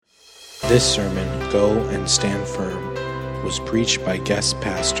This sermon, Go and Stand Firm, was preached by guest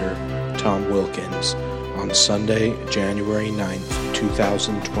pastor Tom Wilkins on Sunday, January 9th,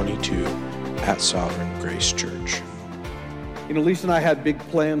 2022 at Sovereign Grace Church. You know, Lisa and I had big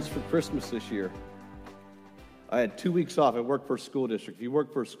plans for Christmas this year. I had 2 weeks off. I worked for a school district. If you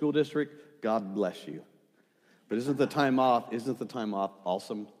work for a school district, God bless you. But isn't the time off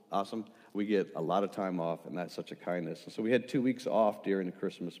awesome? We get a lot of time off, and that's such a kindness. And so we had 2 weeks off during the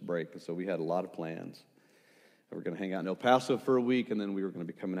Christmas break, and so we had a lot of plans. We were going to hang out in El Paso for a week, and then we were going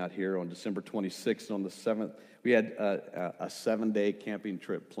to be coming out here on December 26th. And on the 7th, we had a 7-day camping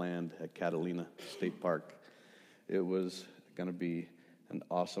trip planned at Catalina State Park. It was going to be an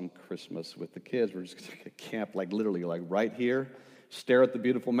awesome Christmas with the kids. We're just going to camp literally right here, stare at the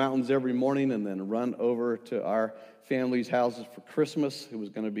beautiful mountains every morning, and then run over to our family's houses for Christmas. It was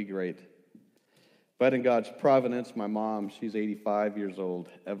going to be great. But in God's providence, my mom, she's 85 years old.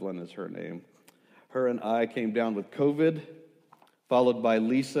 Evelyn is her name. Her and I came down with COVID, followed by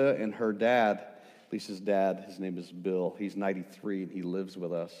Lisa and her dad. Lisa's dad, his name is Bill. He's 93, and he lives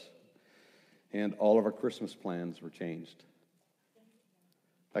with us. And all of our Christmas plans were changed.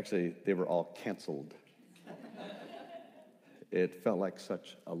 Actually, they were all canceled. It felt like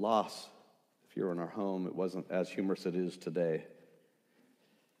such a loss. If you were in our home, it wasn't as humorous as it is today.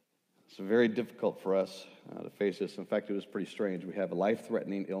 It's very difficult for us to face this. In fact, it was pretty strange. We have a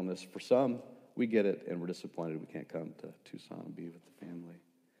life-threatening illness. For some, we get it, and we're disappointed we can't come to Tucson and be with the family.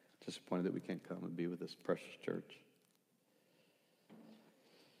 Disappointed that we can't come and be with this precious church.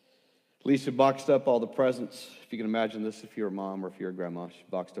 Lisa boxed up all the presents. If you can imagine this, if you're a mom or if you're a grandma, she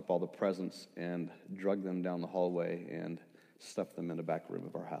boxed up all the presents and dragged them down the hallway and stuffed them in the back room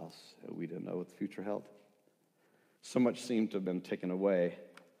of our house. We didn't know what the future held. So much seemed to have been taken away,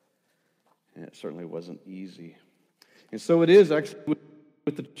 and it certainly wasn't easy. And so it is actually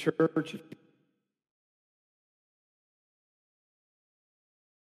with the church.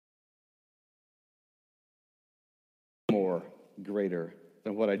 More greater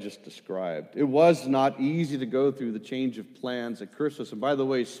than what I just described. It was not easy to go through the change of plans at Christmas. And by the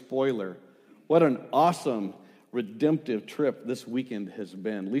way, spoiler, what an awesome redemptive trip this weekend has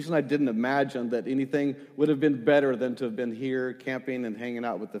been. Lisa and I didn't imagine that anything would have been better than to have been here camping and hanging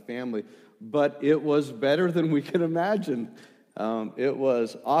out with the family, but it was better than we could imagine. It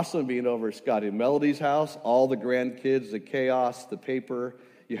was awesome being over at Scotty and Melody's house, all the grandkids, the chaos, the paper.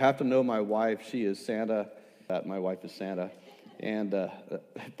 You have to know my wife. She is Santa. My wife is Santa. And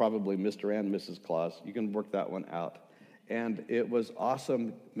probably Mr. and Mrs. Claus. You can work that one out. And it was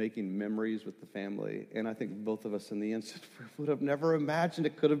awesome making memories with the family. And I think both of us in the instant would have never imagined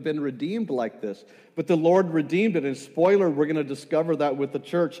it could have been redeemed like this. But the Lord redeemed it. And spoiler, we're going to discover that with the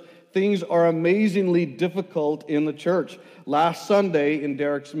church. Things are amazingly difficult in the church. Last Sunday in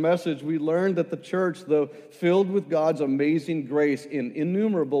Derek's message, we learned that the church, though filled with God's amazing grace in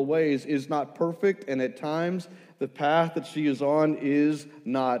innumerable ways, is not perfect. And at times, the path that she is on is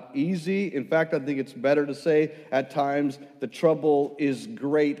not easy. In fact, I think it's better to say at times the trouble is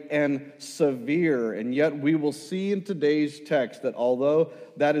great and severe. And yet we will see in today's text that although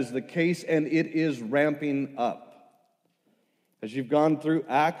that is the case and it is ramping up. As you've gone through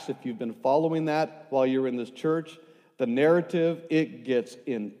Acts, if you've been following that while you're in this church, the narrative, it gets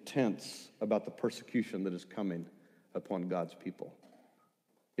intense about the persecution that is coming upon God's people.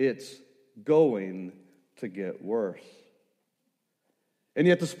 It's going to get worse. And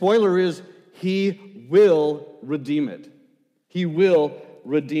yet the spoiler is, He will redeem it. He will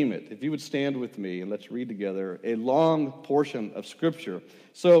redeem it. If you would stand with me and let's read together a long portion of Scripture.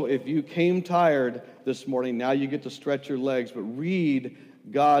 So if you came tired this morning, now you get to stretch your legs, but read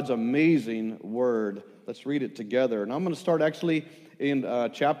God's amazing Word. Let's read it together. And I'm going to start actually in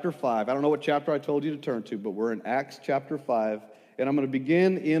chapter 5. I don't know what chapter I told you to turn to, but we're in Acts chapter 5, and I'm going to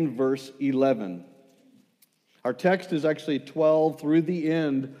begin in verse 11. Our text is actually 12 through the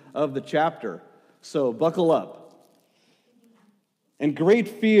end of the chapter, so buckle up. And great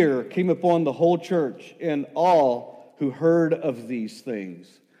fear came upon the whole church and all who heard of these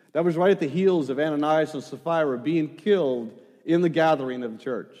things. That was right at the heels of Ananias and Sapphira being killed in the gathering of the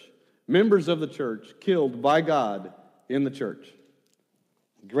church. Members of the church killed by God in the church.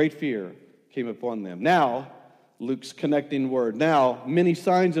 Great fear came upon them. Now, Luke's connecting word. Now, many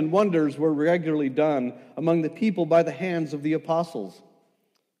signs and wonders were regularly done among the people by the hands of the apostles.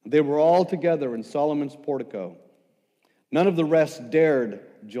 They were all together in Solomon's portico. None of the rest dared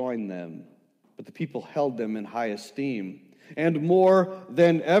join them, but the people held them in high esteem. And more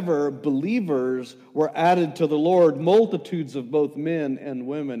than ever, believers were added to the Lord, multitudes of both men and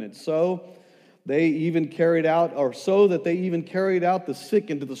women. And so they even carried out, or so that they even carried out the sick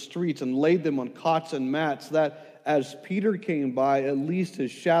into the streets and laid them on cots and mats, that as Peter came by, at least his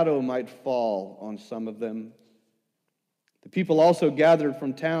shadow might fall on some of them. The people also gathered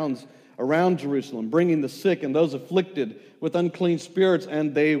from towns around Jerusalem, bringing the sick and those afflicted with unclean spirits,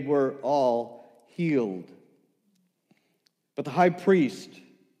 and they were all healed. But the high priest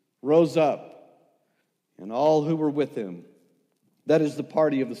rose up, and all who were with him, that is the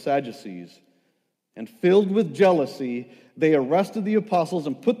party of the Sadducees, and filled with jealousy, they arrested the apostles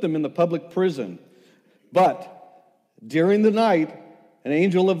and put them in the public prison. But during the night, an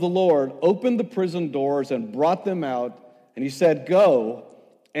angel of the Lord opened the prison doors and brought them out, and he said, "Go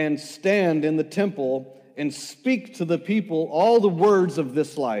and stand in the temple and speak to the people all the words of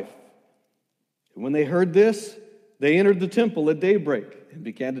this life." And when they heard this, they entered the temple at daybreak and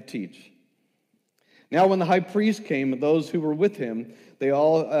began to teach. Now when the high priest came and those who were with him, they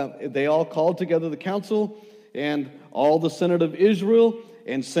all called together the council and all the Senate of Israel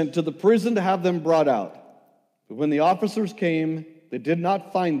and sent to the prison to have them brought out. But when the officers came, they did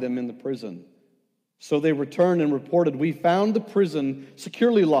not find them in the prison. So they returned and reported, "We found the prison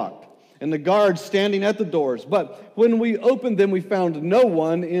securely locked and the guards standing at the doors. But when we opened them, we found no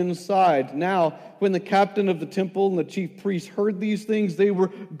one inside." Now, when the captain of the temple and the chief priests heard these things, they were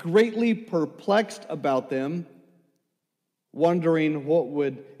greatly perplexed about them, wondering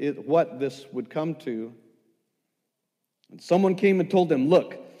what this would come to. And someone came and told them,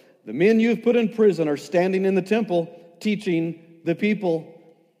 "Look, the men you've put in prison are standing in the temple teaching the people."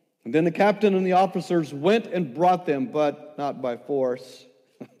 And then the captain and the officers went and brought them, but not by force,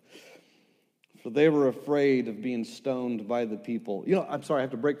 for they were afraid of being stoned by the people. I'm sorry, I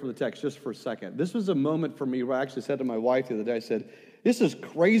have to break from the text just for a second. This was a moment for me where I actually said to my wife the other day, I said, this is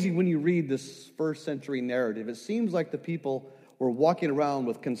crazy when you read this first century narrative. It seems like the people were walking around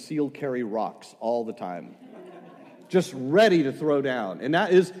with concealed carry rocks all the time, just ready to throw down. And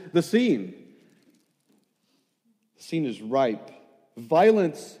that is the scene. The scene is ripe.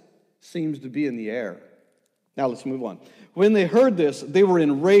 Violence seems to be in the air. Now let's move on. When they heard this, they were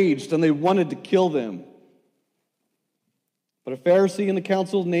enraged and they wanted to kill them. But a Pharisee in the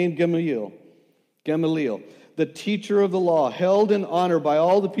council named Gamaliel, the teacher of the law, held in honor by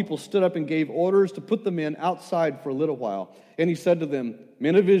all the people, stood up and gave orders to put the men outside for a little while. And he said to them,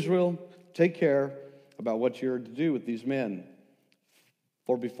 "Men of Israel, take care about what you're to do with these men.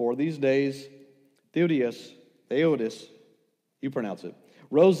 For before these days, Theudas, you pronounce it,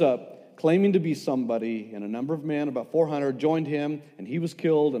 rose up, claiming to be somebody, and a number of men, about 400, joined him, and he was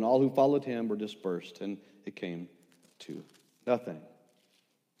killed, and all who followed him were dispersed, and it came to nothing.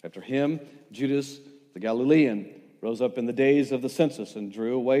 After him, Judas the Galilean rose up in the days of the census and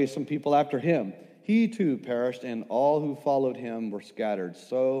drew away some people after him. He too perished, and all who followed him were scattered.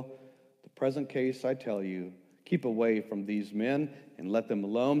 So, the present case, I tell you, keep away from these men and let them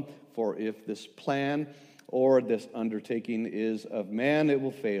alone, for if this plan or this undertaking is of man, it will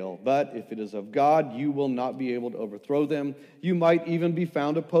fail. But if it is of God, you will not be able to overthrow them. You might even be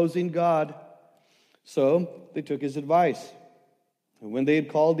found opposing God." So they took his advice. And when they had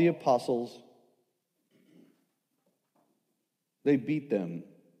called the apostles, they beat them,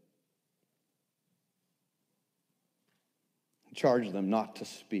 charged them not to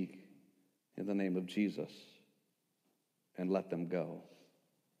speak in the name of Jesus, and let them go.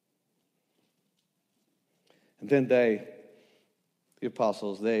 And then the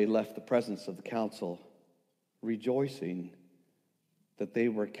apostles, they left the presence of the council, rejoicing that they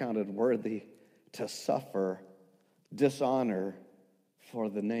were counted worthy to suffer dishonor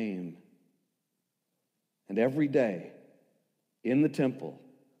for the name. And every day in the temple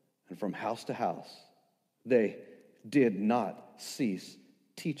and from house to house, they did not cease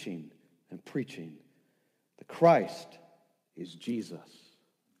teaching and preaching that Christ is Jesus.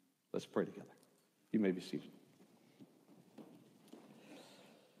 Let's pray together. You may be seated.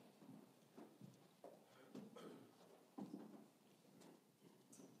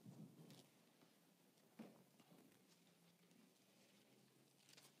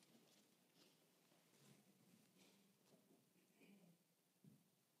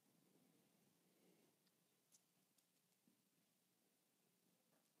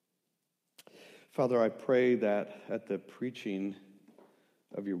 Father, I pray that at the preaching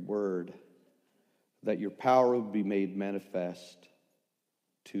of your word, that your power would be made manifest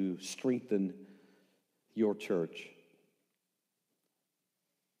to strengthen your church.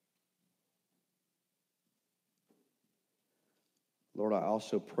 Lord, I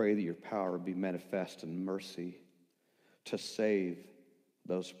also pray that your power would be manifest in mercy to save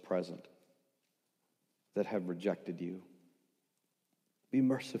those present that have rejected you. Be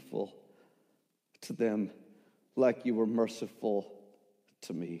merciful to them like you were merciful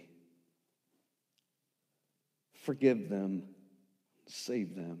to me. Forgive them,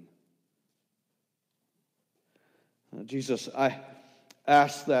 save them. Jesus, I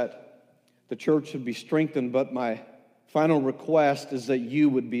ask that the church would be strengthened, but my final request is that you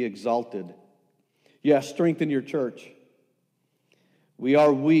would be exalted. Yes, strengthen your church. We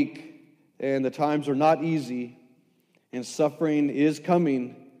are weak, and the times are not easy, and suffering is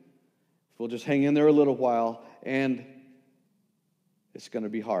coming. We'll just hang in there a little while, and it's going to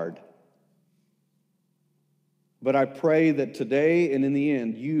be hard. But I pray that today and in the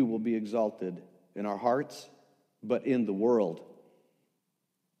end, you will be exalted in our hearts, but in the world.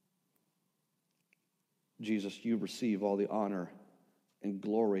 Jesus, you receive all the honor and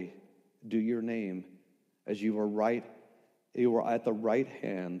glory due your name, as you are at the right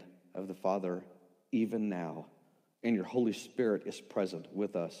hand of the Father even now, and your Holy Spirit is present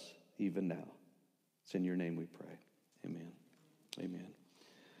with us even now. It's in your name we pray. Amen. Amen.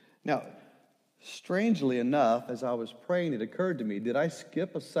 Now, strangely enough, as I was praying, it occurred to me, did I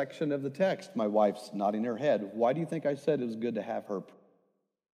skip a section of the text? My wife's nodding her head. Why do you think I said it was good to have her?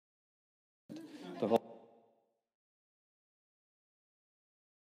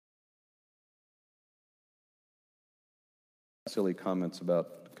 Silly comments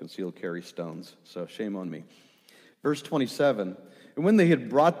about concealed carry stones, so shame on me. Verse 27, and when they had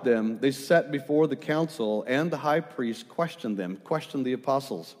brought them, they set before the council, and the high priest questioned the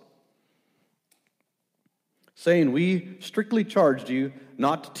apostles, saying, we strictly charged you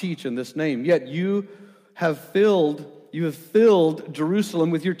not to teach in this name, yet you have filled Jerusalem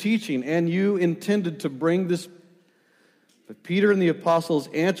with your teaching, and you intended to bring this. But Peter and the apostles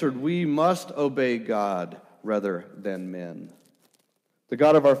answered, we must obey God rather than men. The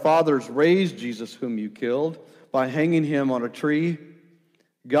God of our fathers raised Jesus, whom you killed, by hanging him on a tree.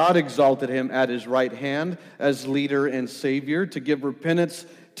 God exalted him at his right hand as leader and Savior to give repentance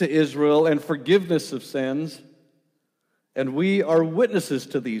to Israel and forgiveness of sins. And we are witnesses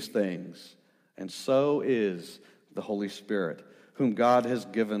to these things. And so is the Holy Spirit, whom God has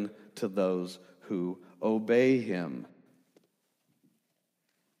given to those who obey him.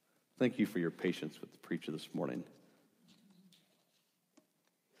 Thank you for your patience with the preacher this morning.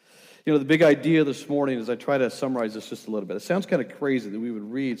 You know, the big idea this morning, as I try to summarize this just a little bit, it sounds kind of crazy that we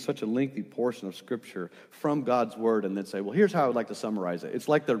would read such a lengthy portion of Scripture from God's Word and then say, well, here's how I would like to summarize it. It's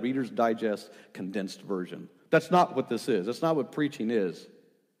like the Reader's Digest condensed version. That's not what this is. That's not what preaching is.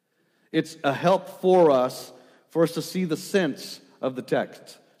 It's a help for us to see the sense of the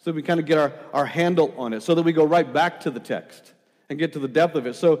text, so that we kind of get our handle on it, so that we go right back to the text and get to the depth of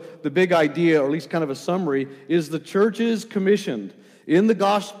it. So the big idea, or at least kind of a summary, is the church is commissioned in the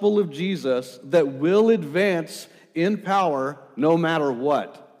gospel of Jesus that will advance in power no matter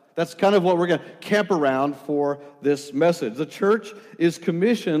what. That's kind of what we're going to camp around for this message. The church is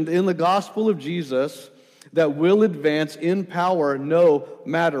commissioned in the gospel of Jesus that will advance in power no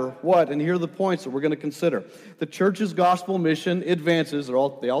matter what. And here are the points that we're going to consider. The church's gospel mission advances, they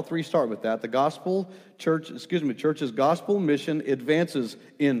all three start with that. The church's gospel mission advances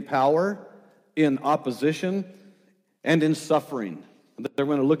in power, in opposition, and in suffering. They're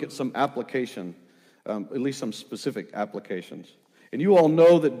going to look at some application, at least some specific applications. And you all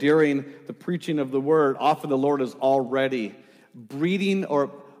know that during the preaching of the word, often the Lord is already breathing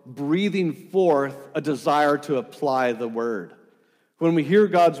forth a desire to apply the word. When we hear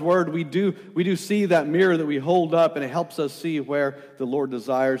God's word, we do see that mirror that we hold up, and it helps us see where the Lord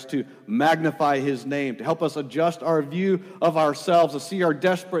desires to magnify his name, to help us adjust our view of ourselves, to see our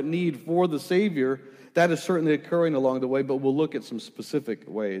desperate need for the Savior. That is certainly occurring along the way, but we'll look at some specific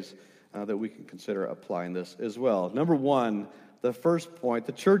ways that we can consider applying this as well. Number one, the first point,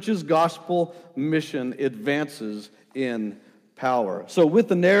 the church's gospel mission advances in power. So with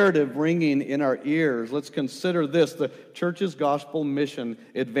the narrative ringing in our ears, let's consider this. The church's gospel mission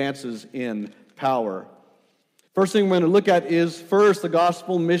advances in power. First thing we're going to look at is, first, the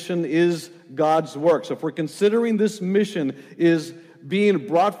gospel mission is God's work. So if we're considering this mission is being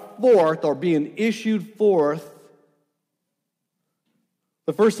brought forth or being issued forth,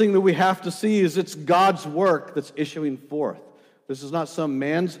 the first thing that we have to see is it's God's work that's issuing forth. This is not some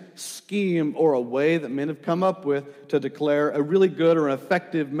man's scheme or a way that men have come up with to declare a really good or an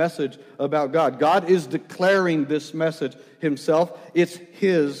effective message about God. God is declaring this message himself. It's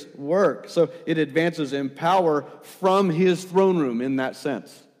his work. So it advances in power from his throne room in that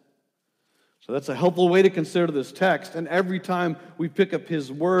sense. So that's a helpful way to consider this text. And every time we pick up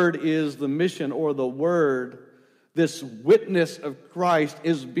his word is the mission or the word, this witness of Christ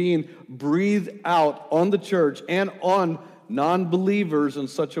is being breathed out on the church and on non-believers in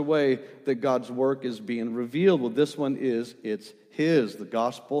such a way that God's work is being revealed. Well, this one is, it's His. The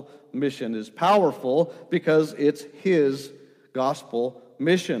gospel mission is powerful because it's His gospel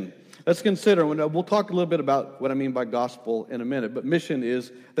mission. Let's consider, we'll talk a little bit about what I mean by gospel in a minute, but mission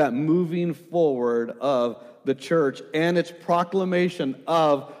is that moving forward of the church and its proclamation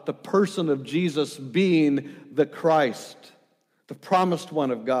of the person of Jesus being the Christ, the promised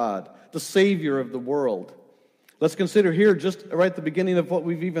one of God, the Savior of the world. Let's consider here, just right at the beginning of what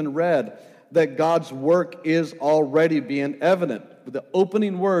we've even read, that God's work is already being evident. With the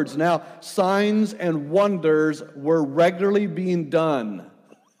opening words, now signs and wonders were regularly being done.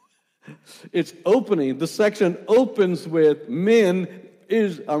 It's opening. The section opens with man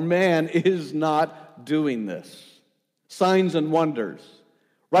is not doing this. Signs and wonders.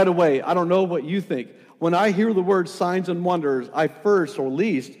 Right away, I don't know what you think. When I hear the word signs and wonders, I first, or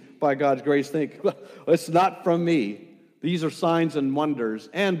least, by God's grace, think, well, it's not from me. These are signs and wonders.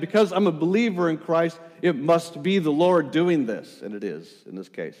 And because I'm a believer in Christ, it must be the Lord doing this. And it is, in this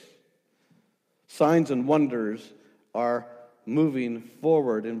case. Signs and wonders are moving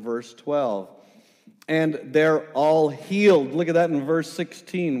forward in verse 12. And they're all healed. Look at that in verse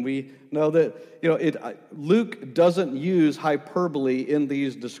 16. We know that, Luke doesn't use hyperbole in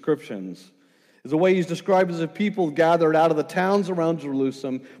these descriptions. The way he's described is if people gathered out of the towns around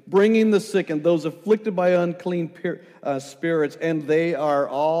Jerusalem, bringing the sick and those afflicted by unclean spirits, and they are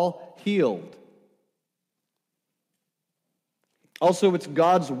all healed. Also, it's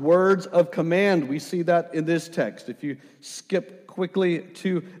God's words of command. We see that in this text. If you skip quickly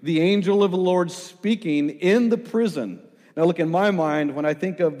to the angel of the Lord speaking in the prison. Now look, in my mind, when I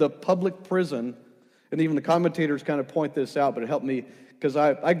think of the public prison, and even the commentators kind of point this out, but it helped me because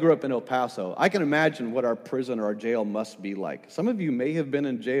I grew up in El Paso. I can imagine what our prison or our jail must be like. Some of you may have been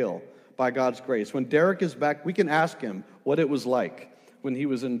in jail by God's grace. When Derek is back, we can ask him what it was like when he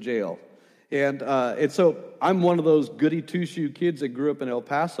was in jail. And so I'm one of those goody two-shoe kids that grew up in El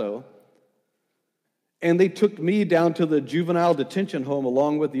Paso. And they took me down to the juvenile detention home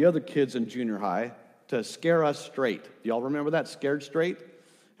along with the other kids in junior high to scare us straight. Do y'all remember that, Scared Straight?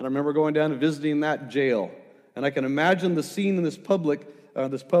 And I remember going down and visiting that jail. And I can imagine the scene in this public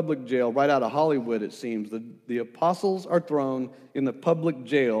jail right out of Hollywood, it seems. The apostles are thrown in the public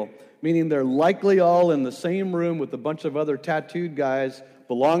jail, meaning they're likely all in the same room with a bunch of other tattooed guys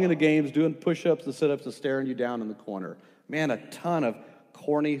belonging to games, doing push-ups and sit-ups and staring you down in the corner. Man, a ton of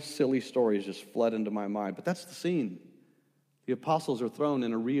corny, silly stories just flood into my mind. But that's the scene. The apostles are thrown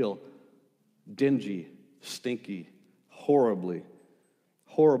in a real dingy, stinky, horrible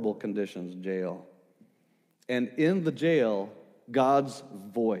conditions jail. And in the jail, God's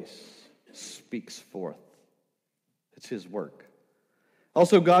voice speaks forth. It's His work.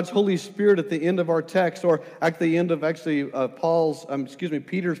 Also, God's Holy Spirit at the end of our text, or at the end of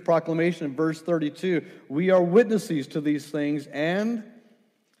Peter's proclamation in verse 32, we are witnesses to these things, and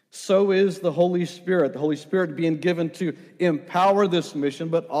so is the Holy Spirit. The Holy Spirit being given to empower this mission,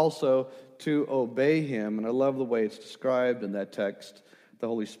 but also to obey Him. And I love the way it's described in that text. The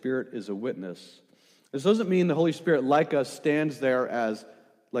Holy Spirit is a witness. This doesn't mean the Holy Spirit, like us, stands there as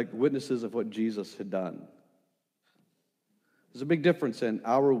like witnesses of what Jesus had done. There's a big difference in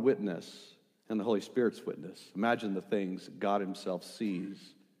our witness and the Holy Spirit's witness. Imagine the things God Himself sees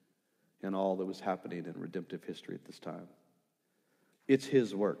in all that was happening in redemptive history at this time. It's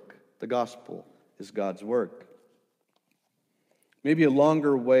His work. The gospel is God's work. Maybe a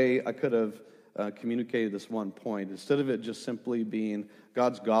longer way I could have communicated this one point. Instead of it just simply being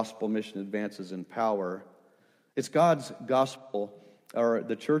God's gospel mission advances in power, it's God's gospel, or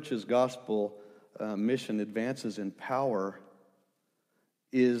the church's gospel mission advances in power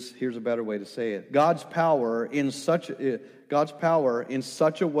here's a better way to say it, God's power in such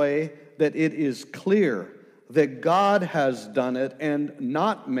a way that it is clear that God has done it and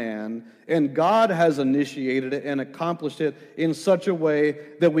not man, and God has initiated it and accomplished it in such a way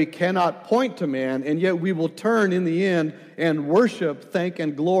that we cannot point to man, and yet we will turn in the end and worship, thank,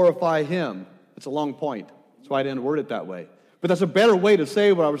 and glorify Him. It's a long point. That's why I didn't word it that way. But that's a better way to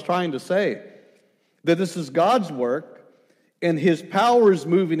say what I was trying to say, that this is God's work, and His power is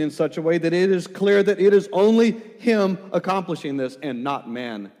moving in such a way that it is clear that it is only Him accomplishing this and not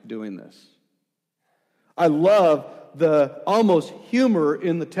man doing this. I love the almost humor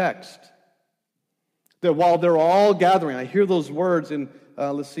in the text. That while they're all gathering, I hear those words in,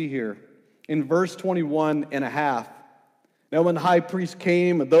 let's see here, in verse 21 and a half. Now when the high priest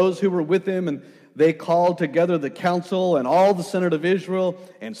came and those who were with him, and they called together the council and all the senate of Israel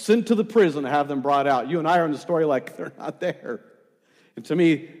and sent to the prison to have them brought out. You and I are in the story like they're not there. And to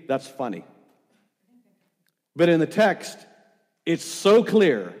me, that's funny. But in the text, It's so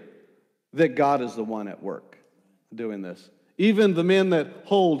clear that God is the one at work doing this. Even the men that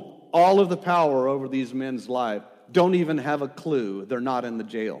hold all of the power over these men's lives don't even have a clue they're not in the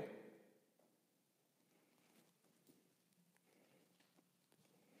jail.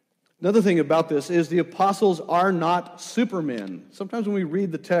 Another thing about this is the apostles are not supermen. Sometimes when we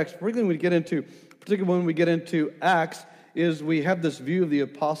read the text, particularly when we get into Acts, is we have this view of the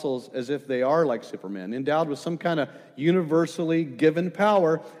apostles as if they are like supermen, endowed with some kind of universally given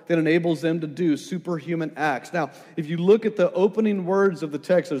power that enables them to do superhuman acts. Now, if you look at the opening words of the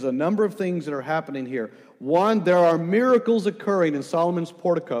text, there's a number of things that are happening here. One, there are miracles occurring in Solomon's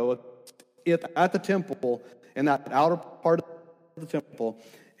portico at the temple, in that outer part of the temple,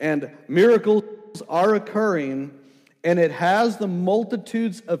 and miracles are occurring, and it has the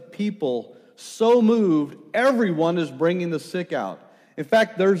multitudes of people so moved, everyone is bringing the sick out. In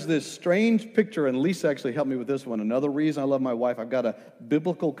fact, there's this strange picture, and Lisa actually helped me with this one. Another reason I love my wife, I've got a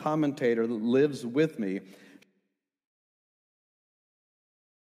biblical commentator that lives with me.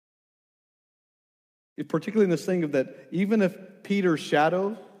 Particularly in this thing of that even if Peter's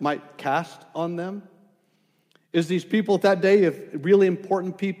shadow might cast on them, is these people at that day, if really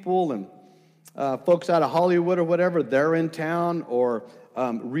important people and folks out of Hollywood or whatever, they're in town, or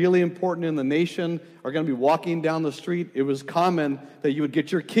really important in the nation are going to be walking down the street, it was common that you would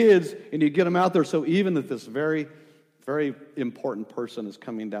get your kids and you get them out there. So even if this very, very important person is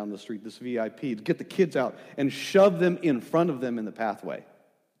coming down the street, this VIP, to get the kids out and shove them in front of them in the pathway.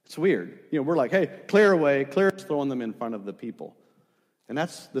 It's weird. We're like, hey, clear away. Claire's throwing them in front of the people. And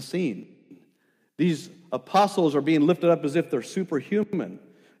that's the scene. These apostles are being lifted up as if they're superhuman.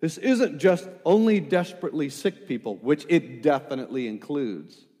 This isn't just only desperately sick people, which it definitely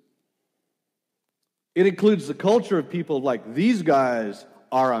includes. It includes the culture of people like, these guys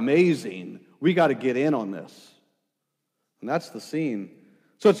are amazing. We got to get in on this. And that's the scene.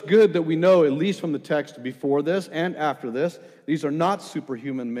 So it's good that we know, at least from the text before this and after this, these are not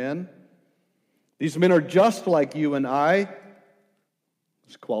superhuman men. These men are just like you and I.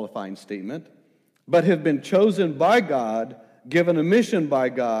 It's a qualifying statement. But have been chosen by God, given a mission by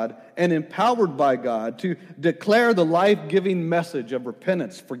God, and empowered by God to declare the life-giving message of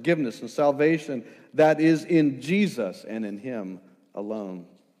repentance, forgiveness, and salvation that is in Jesus and in Him alone.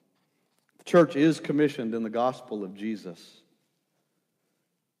 The church is commissioned in the gospel of Jesus,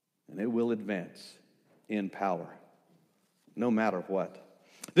 and it will advance in power, no matter what.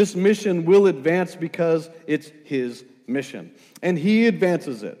 This mission will advance because it's His mission, and He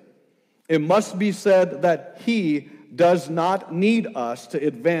advances it. It must be said that He does not need us to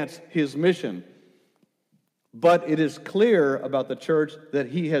advance His mission. But it is clear about the church that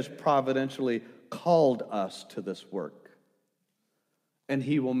He has providentially called us to this work. And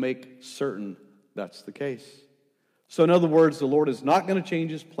He will make certain that's the case. So in other words, the Lord is not going to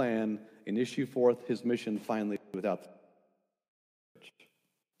change His plan and issue forth His mission finally without the church.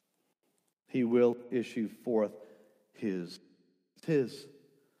 He will issue forth His,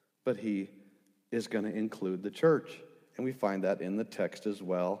 but He is going to include the church. And we find that in the text as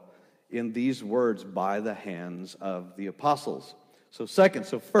well, in these words, by the hands of the apostles. So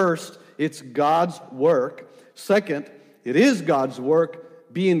first, it's God's work. Second, it is God's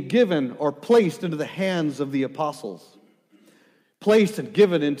work being given or placed into the hands of the apostles. Placed and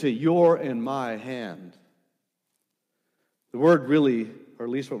given into your and my hand. The word really, or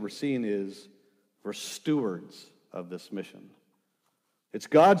at least what we're seeing, is we're stewards of this mission. It's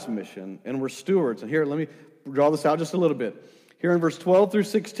God's mission, and we're stewards. And here, let me draw this out just a little bit. Here in verse 12 through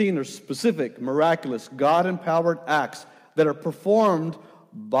 16, there's specific, miraculous, God-empowered acts that are performed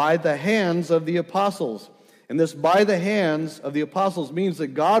by the hands of the apostles. And this by the hands of the apostles means that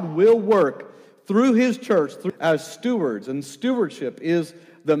God will work through His church as stewards. And stewardship is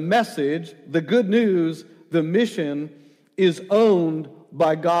the message, the good news, the mission is owned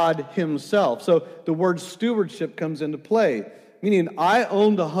by God Himself. So the word stewardship comes into play. Meaning, I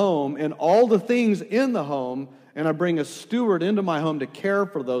own the home and all the things in the home, and I bring a steward into my home to care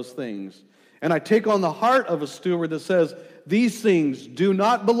for those things. And I take on the heart of a steward that says, these things do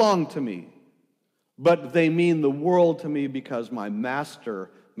not belong to me, but they mean the world to me because my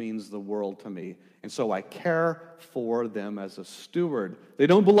master means the world to me. And so I care for them as a steward. They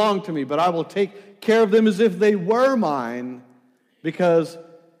don't belong to me, but I will take care of them as if they were mine because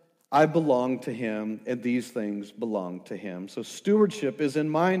I belong to Him, and these things belong to Him. So stewardship is in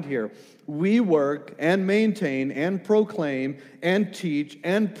mind here. We work and maintain and proclaim and teach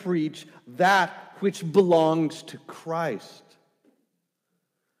and preach that which belongs to Christ.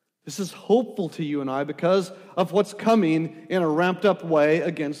 This is hopeful to you and I because of what's coming in a ramped-up way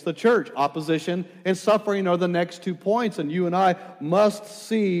against the church. Opposition and suffering are the next 2 points, and you and I must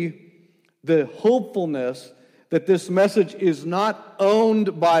see the hopefulness that this message is not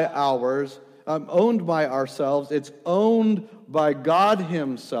owned by ourselves. It's owned by God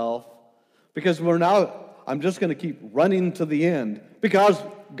Himself, because I'm just going to keep running to the end, because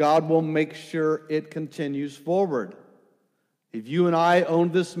God will make sure it continues forward. If you and I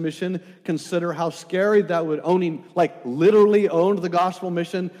owned this mission, consider how scary that would literally owned the gospel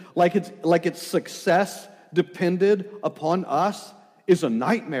mission, like its success depended upon us, is a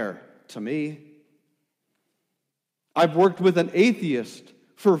nightmare to me. I've worked with an atheist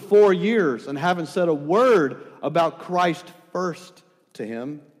for 4 years and haven't said a word about Christ first to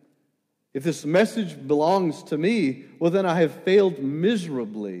him. If this message belongs to me, well, then I have failed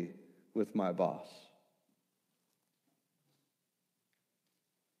miserably with my boss.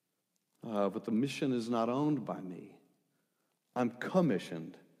 But the mission is not owned by me. I'm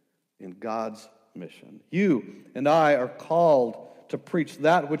commissioned in God's mission. You and I are called to preach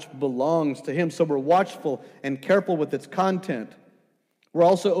that which belongs to Him, so we're watchful and careful with its content. We're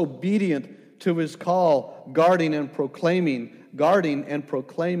also obedient to His call, guarding and proclaiming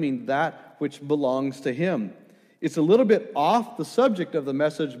that which belongs to Him. It's a little bit off the subject of the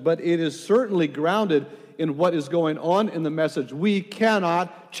message, but it is certainly grounded in what is going on in the message. We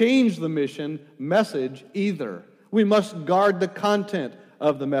cannot change the message either. We must guard the content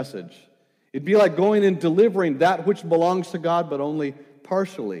of the message. It'd be like going and delivering that which belongs to God, but only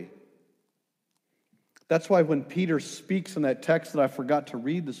partially. That's why when Peter speaks in that text that I forgot to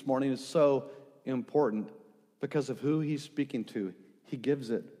read this morning, it's so important, because of who he's speaking to. He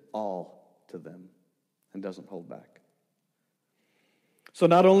gives it all to them and doesn't hold back. So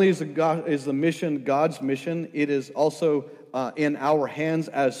not only is the mission God's mission, it is also in our hands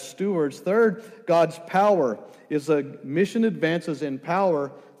as stewards. Third, God's power is a mission advances in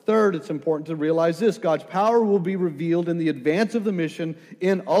power. Third, it's important to realize this: God's power will be revealed in the advance of the mission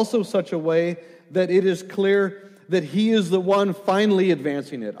in also such a way that it is clear that He is the one finally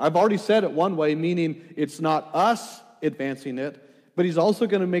advancing it. I've already said it one way, meaning it's not us advancing it, but He's also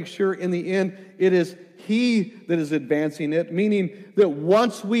going to make sure in the end it is He that is advancing it, meaning that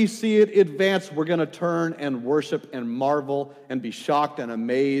once we see it advance, we're going to turn and worship and marvel and be shocked and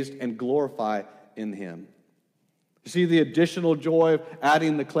amazed and glorify in Him. You see the additional joy of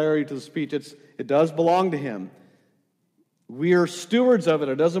adding the clarity to the speech. It does belong to Him. We are stewards of it.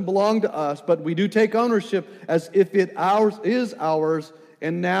 It doesn't belong to us, but we do take ownership as if it is ours,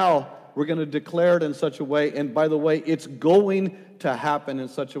 and now we're going to declare it in such a way, and by the way, it's going to happen in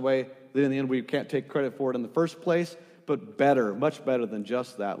such a way that in the end we can't take credit for it in the first place, but better, much better than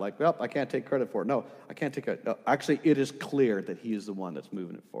just that. Like, well, I can't take credit for it. No, I can't take credit. No, actually, it is clear that He is the one that's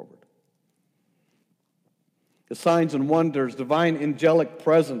moving it forward. The signs and wonders, divine angelic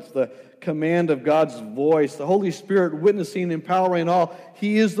presence, the command of God's voice, the Holy Spirit witnessing, empowering all.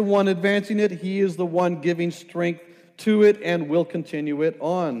 He is the one advancing it. He is the one giving strength to it and will continue it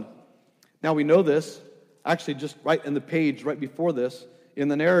on. Now we know this, actually just right in the page right before this, in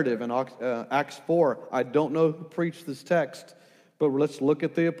the narrative in Acts 4. I don't know who preached this text, but let's look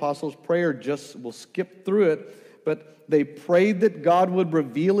at the apostles' prayer. We'll skip through it. But they prayed that God would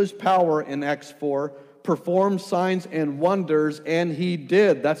reveal His power in Acts 4, perform signs and wonders, and He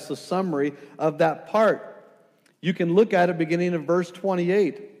did. That's the summary of that part. You can look at it beginning of verse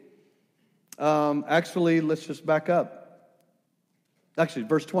 28. Actually, let's just back up. Actually,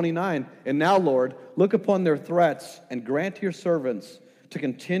 verse 29. And now, Lord, look upon their threats and grant Your servants to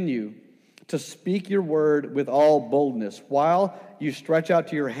continue to speak Your word with all boldness, while You stretch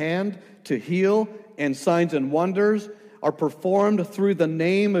out Your hand to heal, and signs and wonders are performed through the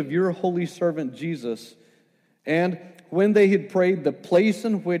name of Your holy servant Jesus. And when they had prayed, the place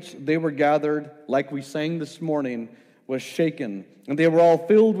in which they were gathered, like we sang this morning, was shaken. And they were all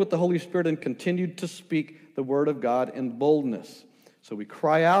filled with the Holy Spirit and continued to speak the word of God in boldness. So we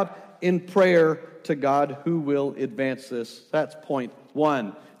cry out in prayer to God who will advance this. That's point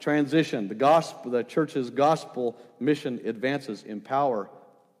one. Transition. The church's gospel mission advances in power.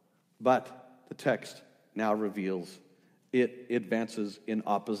 But the text now reveals it advances in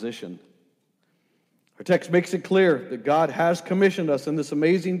opposition. Our text makes it clear that God has commissioned us in this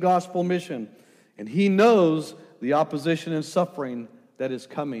amazing gospel mission, and He knows the opposition and suffering that is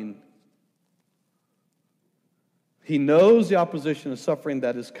coming. He knows the opposition and suffering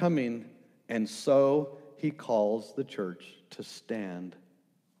that is coming, and so He calls the church to stand.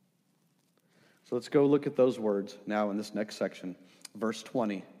 So let's go look at those words now in this next section. Verse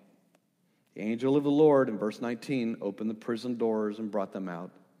 20. The angel of the Lord, in verse 19, opened the prison doors and brought them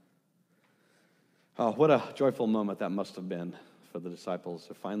out. Oh, what a joyful moment that must have been for the disciples.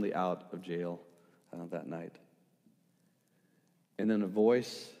 They're finally out of jail that night. And then a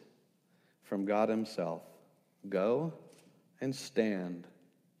voice from God himself, go and stand.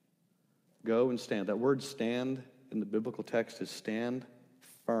 Go and stand. That word stand in the biblical text is stand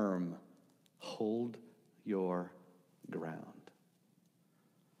firm. Hold your ground.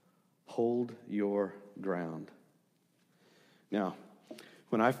 Hold your ground. Now,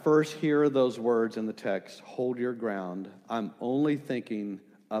 when I first hear those words in the text, hold your ground, I'm only thinking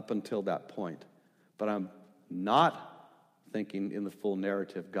up until that point. But I'm not thinking in the full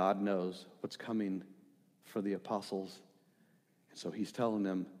narrative. God knows what's coming for the apostles. And so he's telling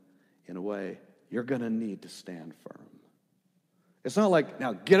them, in a way, you're going to need to stand firm. It's not like,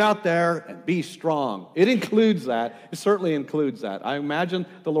 now get out there and be strong. It includes that. It certainly includes that. I imagine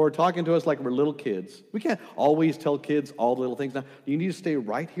the Lord talking to us like we're little kids. We can't always tell kids all the little things. Now, you need to stay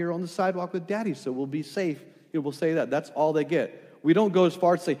right here on the sidewalk with Daddy so we'll be safe. It will say that. That's all they get. We don't go as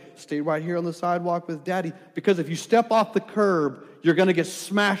far as to say, stay right here on the sidewalk with Daddy, because if you step off the curb, you're going to get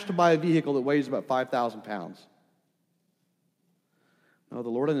smashed by a vehicle that weighs about 5,000 pounds. No, the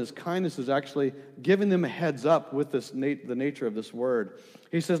Lord in his kindness is actually giving them a heads up with this the nature of this word.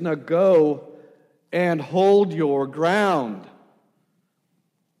 He says, now go and hold your ground.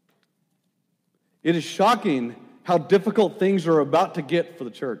 It is shocking how difficult things are about to get for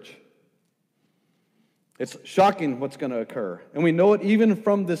the church. It's shocking what's going to occur. And we know it even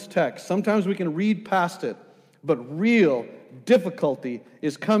from this text. Sometimes we can read past it, but real difficulty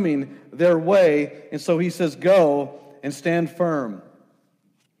is coming their way. And so he says, go and stand firm.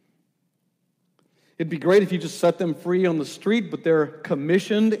 It'd be great if you just set them free on the street, but they're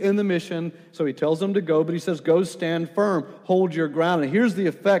commissioned in the mission. So he tells them to go, but he says, go stand firm, hold your ground. And here's the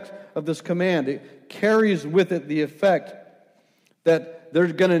effect of this command. It carries with it the effect that they're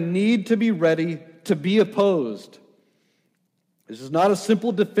going to need to be ready to be opposed. This is not a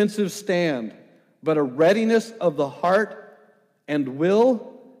simple defensive stand, but a readiness of the heart and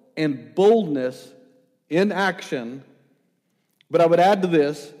will and boldness in action. But I would add to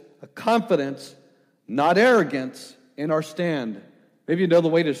this, a confidence, not arrogance, in our stand. Maybe another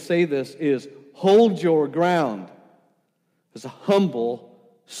way to say this is hold your ground. There's a humble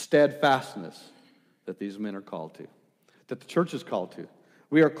steadfastness that these men are called to, that the church is called to.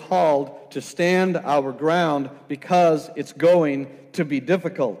 We are called to stand our ground because it's going to be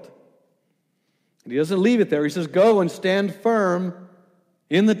difficult. And he doesn't leave it there. He says, go and stand firm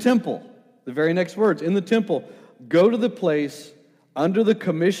in the temple. The very next words, in the temple. Go to the place under the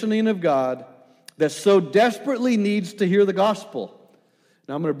commissioning of God that so desperately needs to hear the gospel.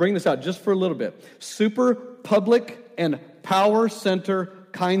 Now I'm going to bring this out just for a little bit. Super public and power center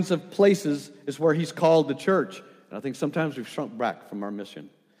kinds of places is where he's called the church. And I think sometimes we've shrunk back from our mission.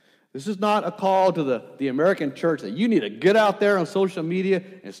 This is not a call to the American church that you need to get out there on social media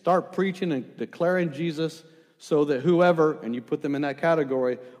and start preaching and declaring Jesus so that whoever, and you put them in that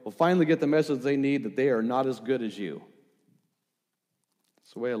category, will finally get the message they need that they are not as good as you.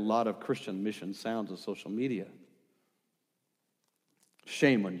 It's the way a lot of Christian mission sounds on social media.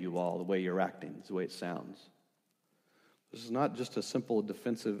 Shame on you all, the way you're acting. It's the way it sounds. This is not just a simple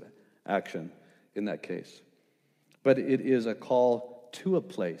defensive action in that case. But it is a call to a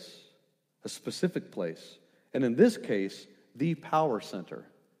place, a specific place. And in this case, the power center.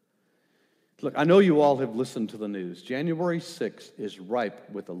 Look, I know you all have listened to the news. January 6th is ripe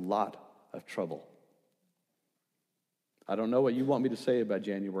with a lot of trouble. I don't know what you want me to say about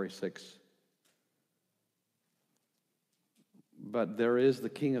January 6th. But there is the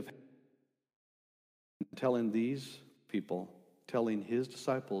King of Heaven telling these people, telling his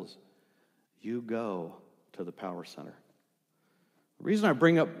disciples, you go to the power center. The reason I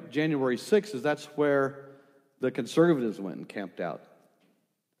bring up January 6th is that's where the conservatives went and camped out.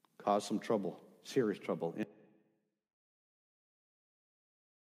 Caused some trouble, serious trouble.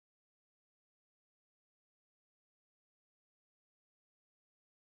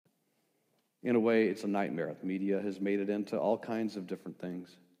 In a way, it's a nightmare. The media has made it into all kinds of different things.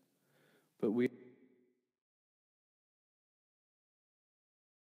 But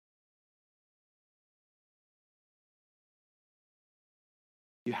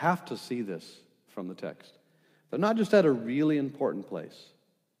you have to see this from the text. They're not just at a really important place.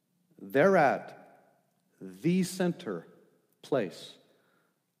 They're at the center place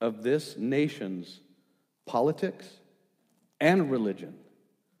of this nation's politics and religion.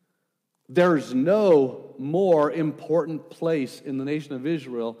 There's no more important place in the nation of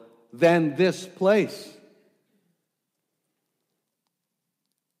Israel than this place.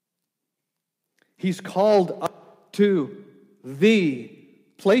 He's called up to the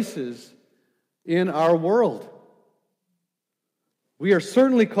places in our world. We are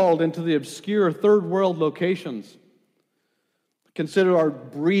certainly called into the obscure third world locations. Consider our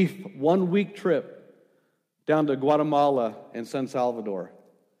brief 1-week trip down to Guatemala and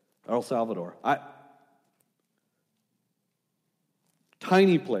El Salvador.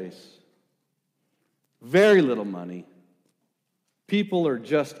 Tiny place, very little money. People are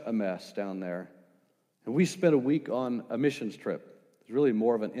just a mess down there. And we spent a week on a missions trip. It was really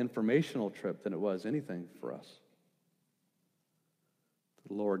more of an informational trip than it was anything for us.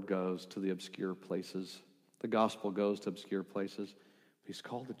 The Lord goes to the obscure places. The gospel goes to obscure places. He's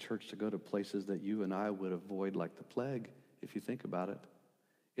called the church to go to places that you and I would avoid like the plague, if you think about it.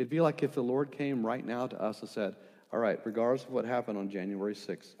 It'd be like if the Lord came right now to us and said, all right, regardless of what happened on January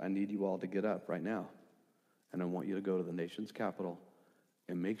 6th, I need you all to get up right now. And I want you to go to the nation's capital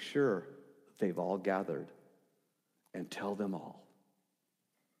and make sure they've all gathered and tell them all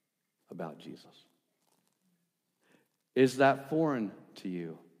about Jesus. Is that foreign to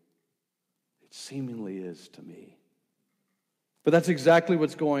you? It seemingly is to me. But that's exactly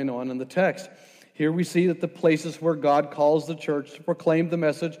what's going on in the text. Here we see that the places where God calls the church to proclaim the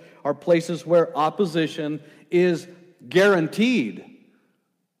message are places where opposition is guaranteed.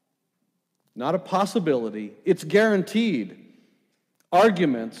 Not a possibility, it's guaranteed.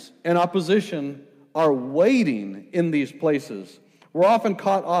 Arguments and opposition are waiting in these places. We're often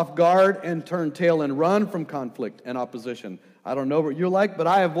caught off guard and turn tail and run from conflict and opposition. I don't know what you're like, but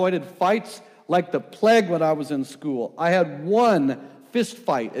I avoided fights like the plague when I was in school. I had one fist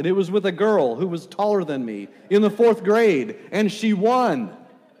fight, and it was with a girl who was taller than me in the 4th grade, and she won.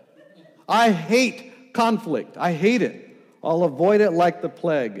 I hate conflict. I hate it. I'll avoid it like the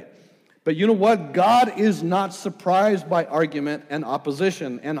plague. But you know what? God is not surprised by argument and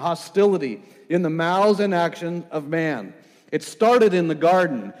opposition and hostility in the mouths and actions of man. It started in the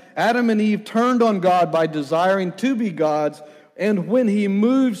garden. Adam and Eve turned on God by desiring to be gods, and when he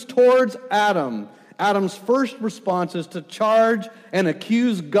moves towards Adam, Adam's first response is to charge and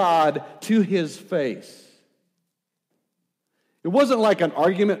accuse God to his face. It wasn't like an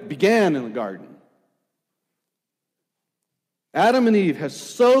argument began in the garden. Adam and Eve have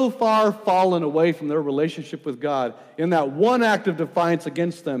so far fallen away from their relationship with God in that one act of defiance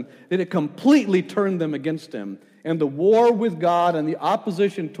against them that it completely turned them against him. And the war with God and the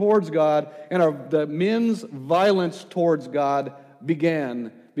opposition towards God and the men's violence towards God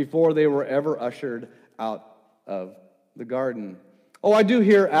began before they were ever ushered out of the garden. Oh, I do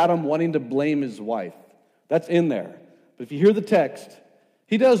hear Adam wanting to blame his wife. That's in there. But if you hear the text,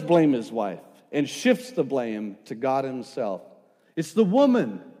 he does blame his wife and shifts the blame to God himself. It's the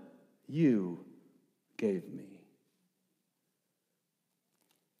woman you gave me.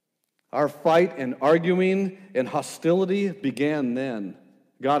 Our fight and arguing and hostility began then.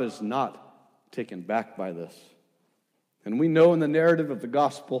 God is not taken back by this. And we know in the narrative of the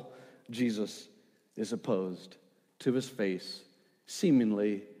gospel, Jesus is opposed to his face,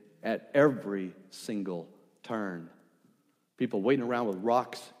 seemingly at every single turn. People waiting around with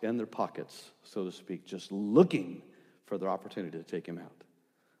rocks in their pockets, so to speak, just looking for their opportunity to take him out,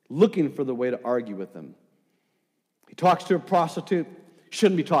 looking for the way to argue with them. He talks to a prostitute,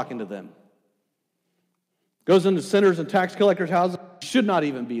 shouldn't be talking to them. Goes into sinners and tax collectors' houses, should not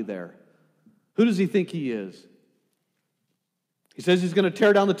even be there. Who does he think he is? He says he's going to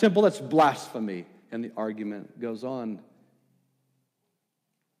tear down the temple, that's blasphemy. And the argument goes on.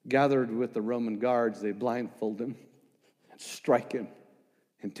 Gathered with the Roman guards, they blindfold him and strike him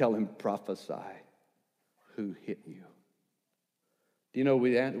and tell him, prophesy. Who hit you? Do you know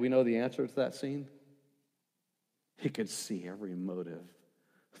we know the answer to that scene? He could see every motive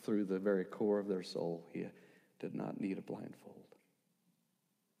through the very core of their soul. He did not need a blindfold.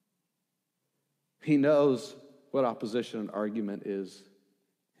 He knows what opposition and argument is.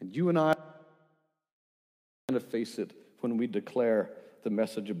 And you and I are going to face it when we declare the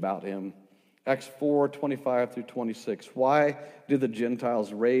message about him. Acts 4:25 through 26. Why do the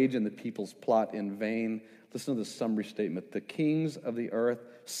Gentiles rage and the peoples plot in vain? Listen to the summary statement. The kings of the earth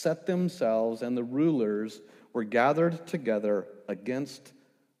set themselves, and the rulers were gathered together against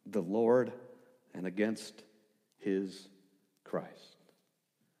the Lord and against his Christ.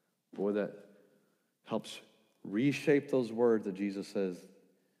 Boy, that helps reshape those words that Jesus says.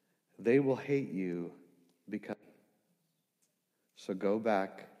 They will hate you because. So go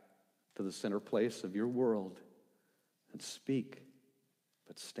back to the center place of your world and speak,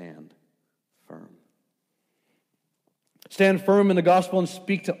 but stand firm. Stand firm in the gospel and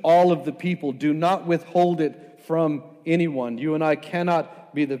speak to all of the people. Do not withhold it from anyone. You and I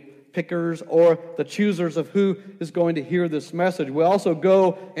cannot be the pickers or the choosers of who is going to hear this message. We also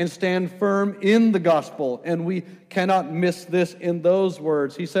go and stand firm in the gospel, and we cannot miss this in those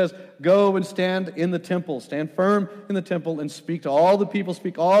words. He says, go and stand in the temple, stand firm in the temple, and speak to all the people,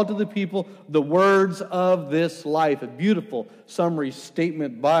 speak all to the people the words of this life. A beautiful summary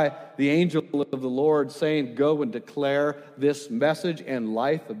statement by the angel of the Lord saying, go and declare this message and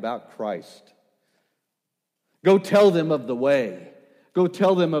life about Christ. Go tell them of the way. Go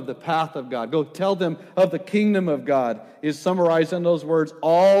tell them of the path of God. Go tell them of the kingdom of God is summarized in those words,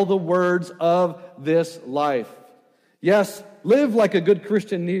 all the words of this life. Yes, live like a good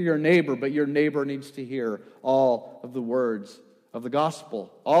Christian near your neighbor, but your neighbor needs to hear all of the words of the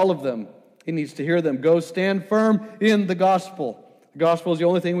gospel. All of them. He needs to hear them. Go stand firm in the gospel. The gospel is the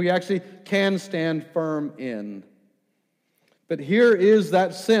only thing we actually can stand firm in. But here is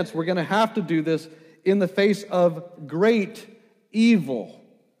that sense. We're going to have to do this in the face of great evil.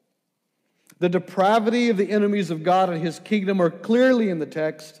 The depravity of the enemies of God and His kingdom are clearly in the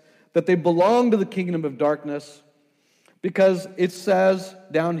text that they belong to the kingdom of darkness, because it says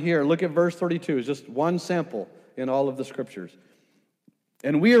down here, look at verse 32, it's just one sample in all of the scriptures.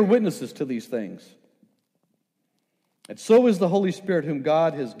 And we are witnesses to these things. And so is the Holy Spirit whom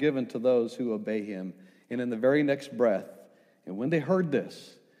God has given to those who obey Him. And in the very next breath, and when they heard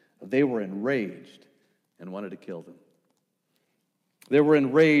this, they were enraged and wanted to kill them. They were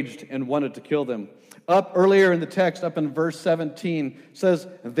enraged and wanted to kill them. Up earlier in the text, up in verse 17, says,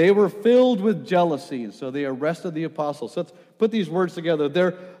 they were filled with jealousy, and so they arrested the apostles. So let's put these words together.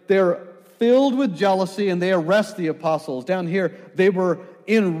 They're filled with jealousy, and they arrest the apostles. Down here, they were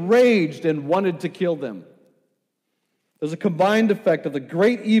enraged and wanted to kill them. There's a combined effect of the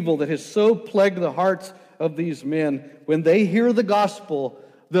great evil that has so plagued the hearts of these men. When they hear the gospel,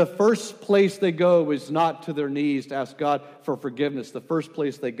 the first place they go is not to their knees to ask God for forgiveness. The first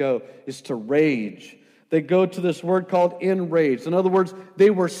place they go is to rage. They go to this word called enraged. In other words, they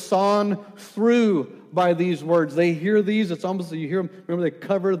were sawn through by these words. They hear these. It's almost like you hear them. Remember, they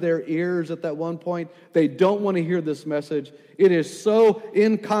cover their ears at that one point. They don't want to hear this message. It is so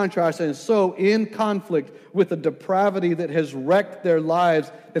in contrast and so in conflict with the depravity that has wrecked their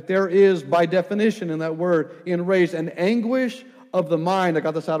lives that there is, by definition in that word, enraged, an anguish of the mind. I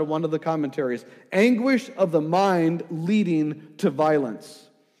got this out of one of the commentaries. Anguish of the mind leading to violence.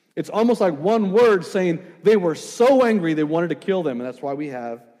 It's almost like one word saying they were so angry they wanted to kill them, and that's why we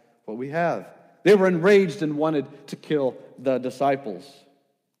have what we have. They were enraged and wanted to kill the disciples.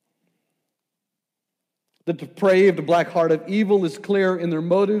 The depraved black heart of evil is clear in their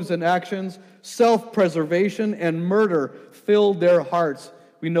motives and actions. Self-preservation and murder filled their hearts.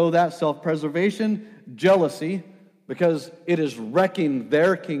 We know that self-preservation, jealousy, because it is wrecking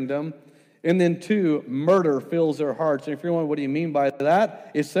their kingdom. And then 2, murder fills their hearts. And if you're wondering, what do you mean by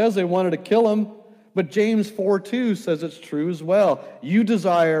that? It says they wanted to kill him, but James 4:2 says it's true as well. You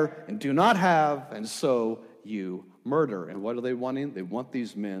desire and do not have, and so you murder. And what are they wanting? They want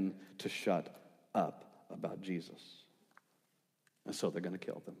these men to shut up about Jesus. And so they're going to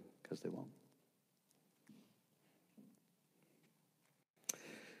kill them because they won't.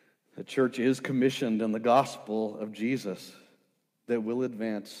 The church is commissioned in the gospel of Jesus that will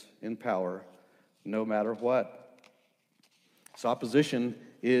advance in power no matter what. This opposition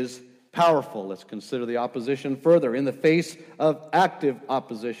is powerful. Let's consider the opposition further. In the face of active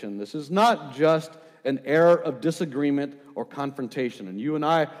opposition, this is not just an air of disagreement or confrontation. And you and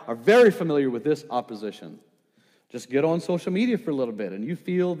I are very familiar with this opposition. Just get on social media for a little bit and you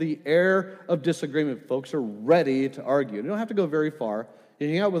feel the air of disagreement. Folks are ready to argue. You don't have to go very far. You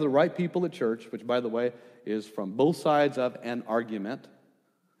hang out with the right people at church, which, by the way, is from both sides of an argument.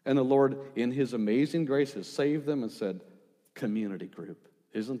 And the Lord, in His amazing grace, has saved them and said, community group.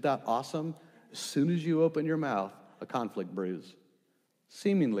 Isn't that awesome? As soon as you open your mouth, a conflict brews.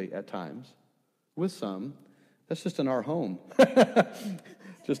 Seemingly at times. With some. That's just in our home.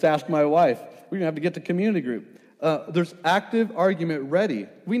 Just ask my wife. We're going to have to get to community group. There's active argument ready.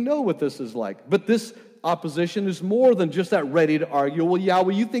 We know what this is like. But this opposition is more than just that ready to argue. Well,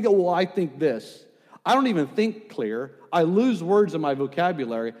 you think it, well, I think this. I don't even think clear. I lose words in my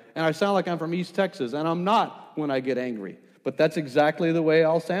vocabulary, and I sound like I'm from East Texas, and I'm not when I get angry. But that's exactly the way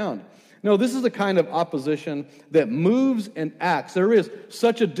I'll sound. No, this is the kind of opposition that moves and acts. There is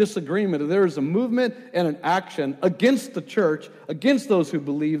such a disagreement. There is a movement and an action against the church, against those who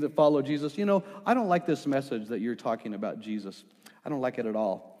believe that follow Jesus. You know, I don't like this message that you're talking about Jesus. I don't like it at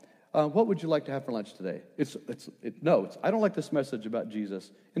all. What would you like to have for lunch today? I don't like this message about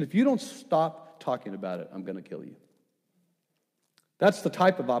Jesus. And if you don't stop talking about it, I'm going to kill you. That's the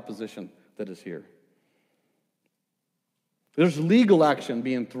type of opposition that is here. There's legal action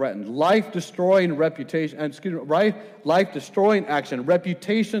being threatened, life-destroying life-destroying action,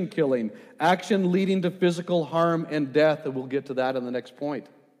 reputation killing, action leading to physical harm and death, and we'll get to that in the next point.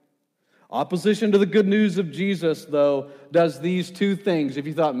 Opposition to the good news of Jesus, though, does these two things. If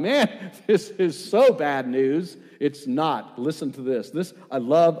you thought, man, this is so bad news, it's not. Listen to this. This I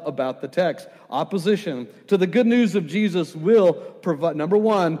love about the text. Opposition to the good news of Jesus will provide, number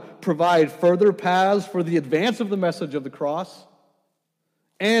one, provide further paths for the advance of the message of the cross,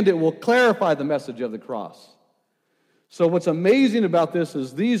 and it will clarify the message of the cross. So what's amazing about this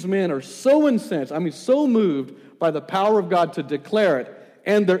is these men are so incensed, so moved by the power of God to declare it,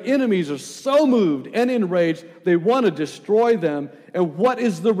 and their enemies are so moved and enraged, they want to destroy them. And what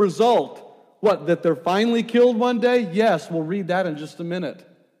is the result? What, that they're finally killed one day? Yes, we'll read that in just a minute.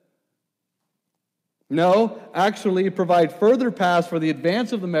 No, actually provide further paths for the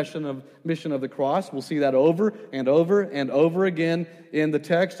advance of the mission of the cross. We'll see that over and over and over again in the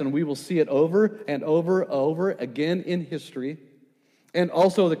text, and we will see it over and over again in history. And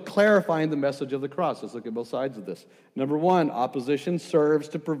also the clarifying the message of the cross. Let's look at both sides of this. Number one, opposition serves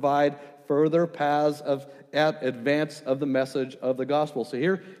to provide further paths at advance of the message of the gospel. So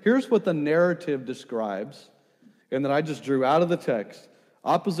here's what the narrative describes, and that I just drew out of the text.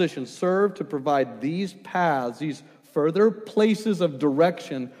 Opposition served to provide these paths, these further places of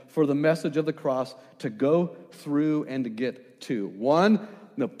direction for the message of the cross to go through and to get to. One,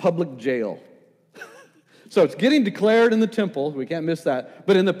 the public jail. So it's getting declared in the temple, we can't miss that,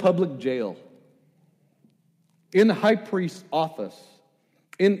 but in the public jail, in the high priest's office,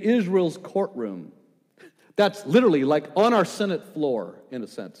 in Israel's courtroom. That's literally like on our Senate floor, in a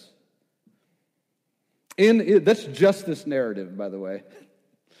sense. That's just this narrative, by the way.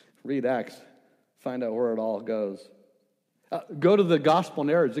 Read Acts, find out where it all goes. Go to the gospel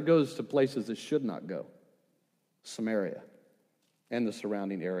narratives. It goes to places it should not go. Samaria and the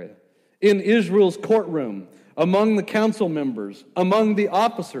surrounding area. In Israel's courtroom, among the council members, among the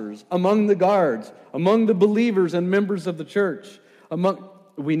officers, among the guards, among the believers and members of the church,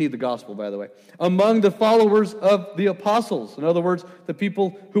 we need the gospel, by the way, among the followers of the apostles. In other words, the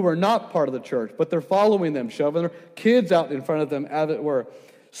people who are not part of the church, but they're following them, shoving their kids out in front of them, as it were,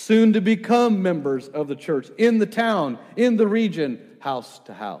 soon to become members of the church, in the town, in the region, house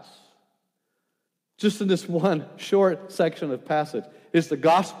to house. Just in this one short section of passage, is the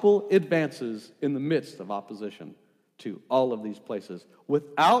gospel advances in the midst of opposition to all of these places.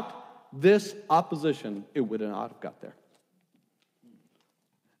 Without this opposition, it would not have got there.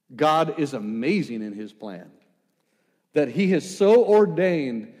 God is amazing in his plan, that he has so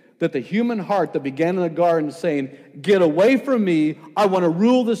ordained that the human heart that began in the garden saying, get away from me, I want to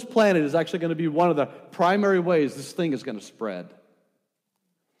rule this planet, is actually going to be one of the primary ways this thing is going to spread.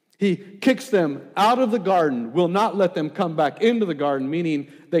 He kicks them out of the garden, will not let them come back into the garden,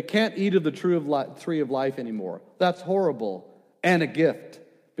 meaning they can't eat of the tree of life anymore. That's horrible and a gift,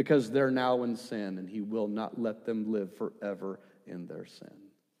 because they're now in sin, and he will not let them live forever in their sin,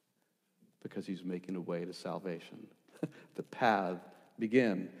 because he's making a way to salvation. The paths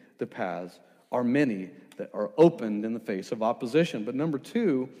are many that are opened in the face of opposition. But number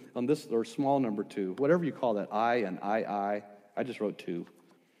two, on this, or small number two, whatever you call that, I just wrote two.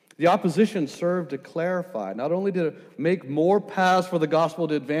 The opposition served to clarify. Not only did it make more paths for the gospel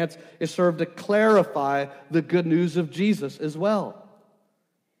to advance, it served to clarify the good news of Jesus as well.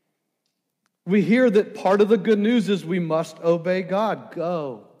 We hear that part of the good news is we must obey God.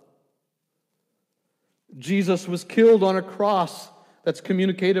 Go. Jesus was killed on a cross. That's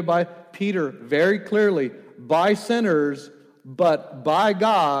communicated by Peter very clearly. By sinners, but by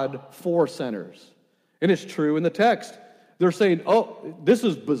God for sinners. And it's true in the text. They're saying, oh, this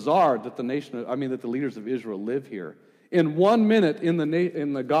is bizarre that that the leaders of Israel live here. In 1 minute in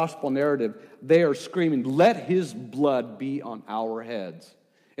the gospel narrative, they are screaming, let his blood be on our heads.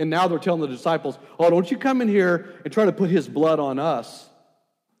 And now they're telling the disciples, oh, don't you come in here and try to put his blood on us.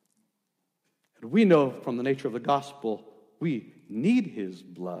 And we know from the nature of the gospel, we need his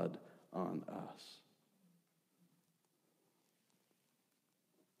blood on us.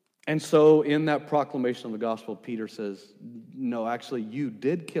 And so in that proclamation of the gospel, Peter says, no, actually, you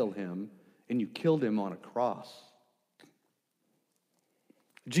did kill him, and you killed him on a cross.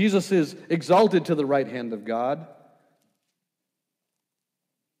 Jesus is exalted to the right hand of God,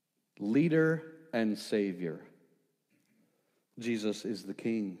 leader and Savior. Jesus is the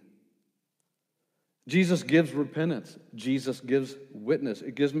King. Jesus gives repentance. Jesus gives witness.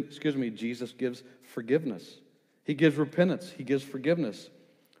 Jesus gives forgiveness. He gives repentance. He gives forgiveness.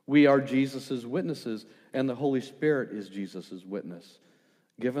 We are Jesus' witnesses, and the Holy Spirit is Jesus' witness,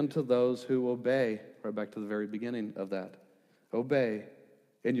 given to those who obey. Right back to the very beginning of that. Obey,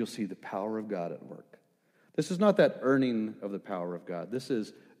 and you'll see the power of God at work. This is not that earning of the power of God. This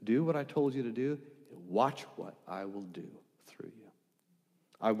is do what I told you to do, and watch what I will do through you.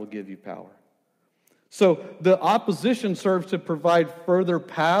 I will give you power. So the opposition serves to provide further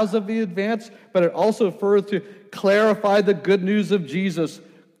paths of the advance, but it also serves to clarify the good news of Jesus.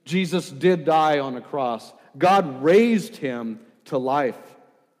 Jesus did die on a cross. God raised him to life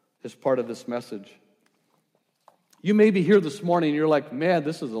as part of this message. You may be here this morning and you're like, man,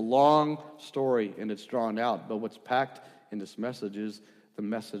 this is a long story and it's drawn out. But what's packed in this message is the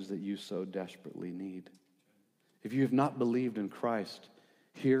message that you so desperately need. If you have not believed in Christ,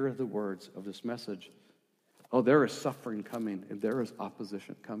 hear the words of this message. Oh, there is suffering coming and there is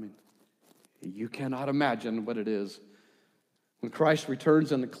opposition coming. You cannot imagine what it is. When Christ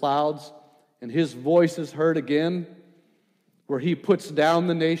returns in the clouds and his voice is heard again, where he puts down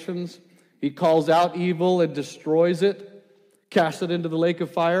the nations, he calls out evil and destroys it, casts it into the lake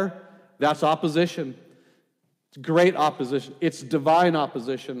of fire, that's opposition. It's great opposition. It's divine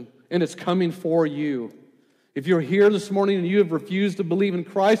opposition, and it's coming for you. If you're here this morning and you have refused to believe in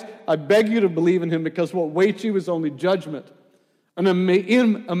Christ, I beg you to believe in him, because what waits you is only judgment. An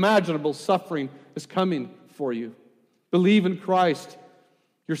unimaginable suffering is coming for you. Believe in Christ.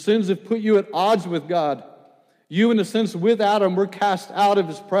 Your sins have put you at odds with God. You, in a sense, with Adam, were cast out of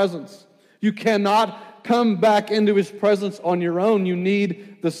his presence. You cannot come back into his presence on your own. You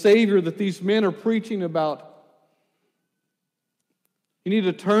need the Savior that these men are preaching about. You need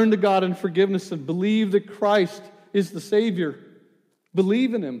to turn to God in forgiveness and believe that Christ is the Savior.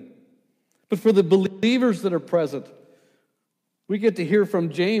 Believe in him. But for the believers that are present, we get to hear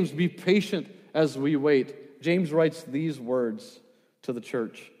from James, be patient as we wait. James writes these words to the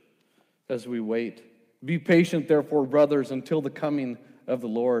church as we wait. Be patient, therefore, brothers, until the coming of the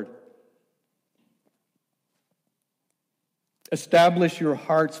Lord. Establish your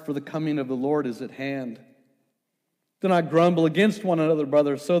hearts, for the coming of the Lord is at hand. Do not grumble against one another,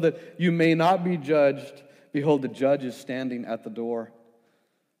 brothers, so that you may not be judged. Behold, the judge is standing at the door.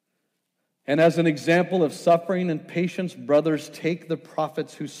 And as an example of suffering and patience, brothers, take the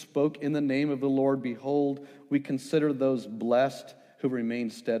prophets who spoke in the name of the Lord. Behold, we consider those blessed who remain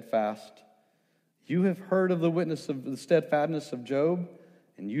steadfast. You have heard of the witness of the steadfastness of Job,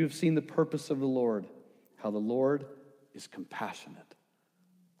 and you have seen the purpose of the Lord, how the Lord is compassionate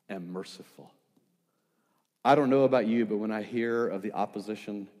and merciful. I don't know about you, but when I hear of the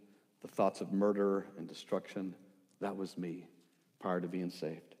opposition, the thoughts of murder and destruction, that was me prior to being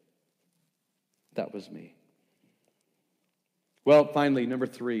saved. That was me. Well, finally, number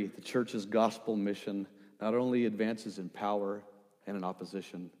 3, the church's gospel mission not only advances in power and in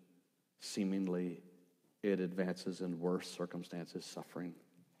opposition, seemingly it advances in worse circumstances, suffering.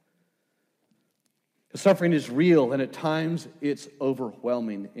 The suffering is real, and at times it's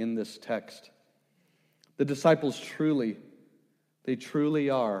overwhelming in this text. The disciples truly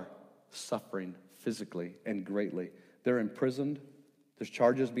are suffering physically and greatly. They're imprisoned. There's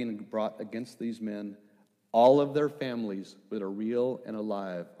charges being brought against these men. All of their families that are real and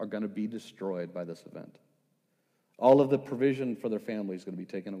alive are going to be destroyed by this event. All of the provision for their family is going to be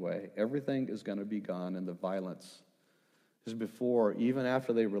taken away. Everything is going to be gone, and the violence is before, even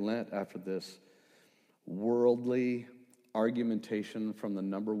after they relent after this worldly argumentation from the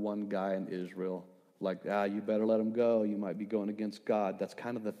number one guy in Israel. Like, you better let him go. You might be going against God. That's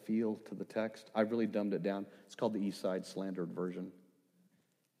kind of the feel to the text. I've really dumbed it down. It's called the East Side Slandered version.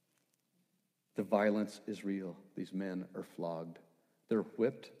 The violence is real. These men are flogged. They're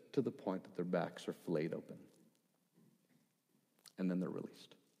whipped to the point that their backs are filleted open. And then they're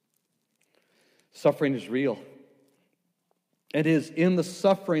released. Suffering is real. It is in the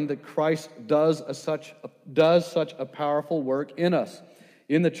suffering that Christ does such a powerful work in us,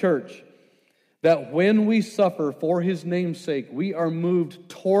 in the church, that when we suffer for his name's sake, we are moved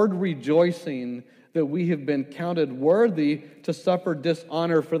toward rejoicing that we have been counted worthy to suffer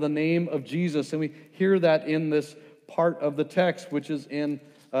dishonor for the name of Jesus. And we hear that in this part of the text, which is in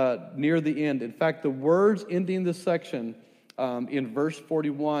near the end. In fact, the words ending this section in verse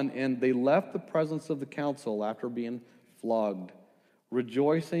 41, and they left the presence of the council after being flogged,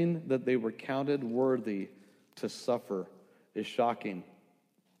 rejoicing that they were counted worthy to suffer, is shocking.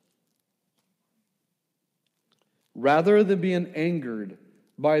 Rather than being angered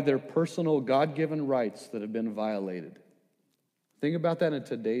by their personal God-given rights that have been violated. Think about that in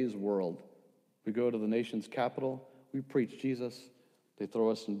today's world. We go to the nation's capital, we preach Jesus, they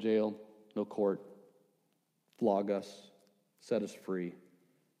throw us in jail, no court, flog us, set us free,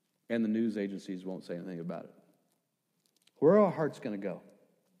 and the news agencies won't say anything about it. Where are our hearts going to go?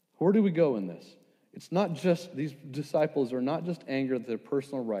 Where do we go in this? It's not just, these disciples are not just angered that their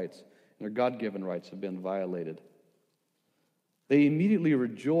personal rights and their God-given rights have been violated. They immediately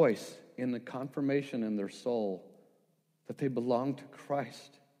rejoice in the confirmation in their soul that they belong to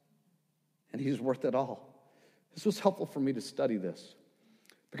Christ and He's worth it all. This was helpful for me to study this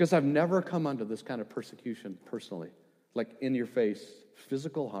because I've never come under this kind of persecution personally, like in your face,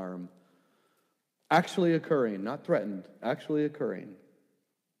 physical harm, actually occurring, not threatened, actually occurring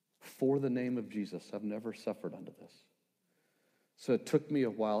for the name of Jesus. I've never suffered under this. So it took me a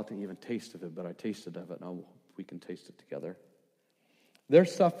while to even taste of it, but I tasted of it, and I hope we can taste it together. Their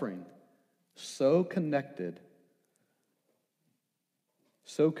suffering so connected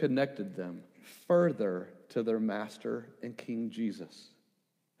them further to their Master and King Jesus,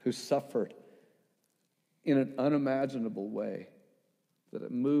 who suffered in an unimaginable way, that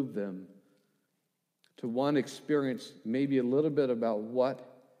it moved them to one experience maybe a little bit about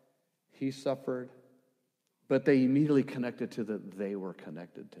what He suffered, but they immediately connected to that they were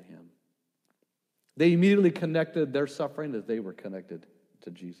connected to Him. They immediately connected their suffering that they were connected to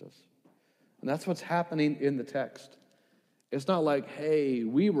Jesus. And that's what's happening in the text. It's not like, hey,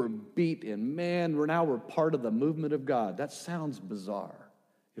 we were beaten, man, we're part of the movement of God. That sounds bizarre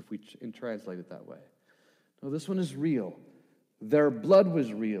if we translate it that way. No, this one is real. Their blood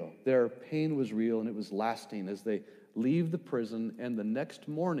was real. Their pain was real, and it was lasting as they leave the prison. And the next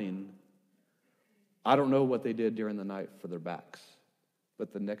morning, I don't know what they did during the night for their backs,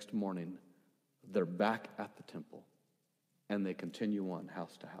 but the next morning, they're back at the temple, and they continue on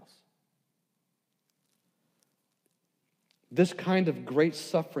house to house. This kind of great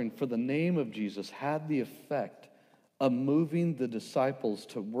suffering for the name of Jesus had the effect of moving the disciples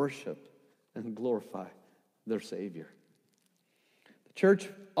to worship and glorify their Savior. The church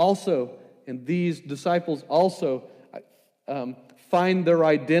also, and these disciples also, find their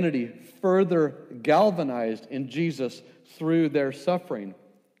identity further galvanized in Jesus through their suffering.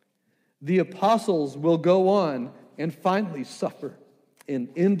 The apostles will go on and finally suffer in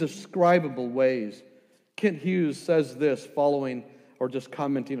indescribable ways. Kent Hughes says this following, or just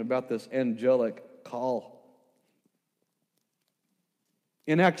commenting about this angelic call.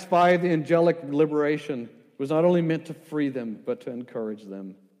 In Acts 5, the angelic liberation was not only meant to free them, but to encourage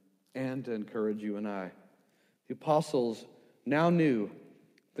them and to encourage you and I. The apostles now knew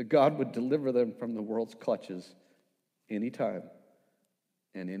that God would deliver them from the world's clutches anytime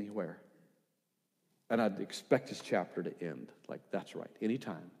and anywhere. And I'd expect this chapter to end like, that's right,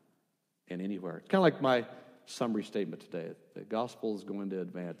 anytime and anywhere. It's kind of like my summary statement today. The gospel is going to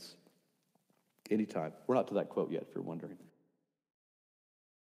advance anytime. We're not to that quote yet, if you're wondering.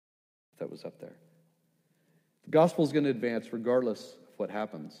 That was up there. The gospel is going to advance regardless of what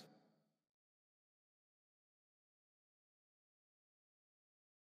happens.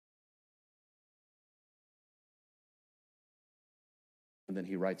 And then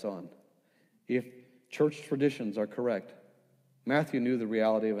he writes on. If church traditions are correct, Matthew knew the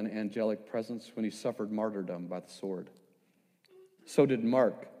reality of an angelic presence when he suffered martyrdom by the sword. So did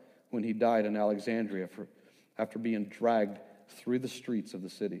Mark when he died in Alexandria after being dragged through the streets of the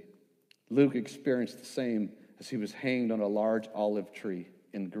city. Luke experienced the same as he was hanged on a large olive tree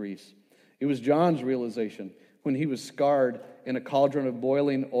in Greece. It was John's realization when he was scarred in a cauldron of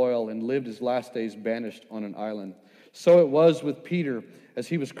boiling oil and lived his last days banished on an island. So it was with Peter as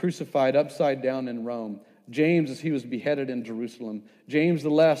he was crucified upside down in Rome. James as he was beheaded in Jerusalem. James the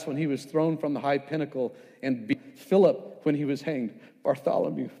Less when he was thrown from the high pinnacle, and Philip when he was hanged.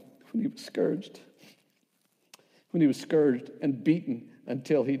 Bartholomew when he was scourged. When he was scourged and beaten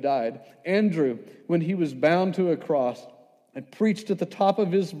until he died. Andrew when he was bound to a cross and preached at the top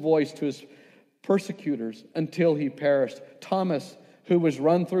of his voice to his persecutors until he perished. Thomas who was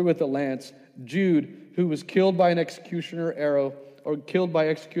run through with a lance. Jude who was killed by arrows.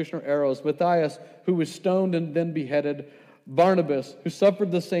 Matthias, who was stoned and then beheaded. Barnabas, who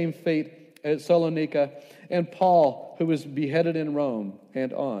suffered the same fate at Salonika. And Paul, who was beheaded in Rome.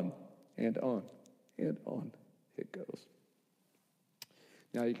 And on, and on, and on it goes.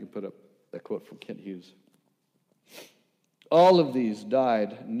 Now you can put up that quote from Kent Hughes. All of these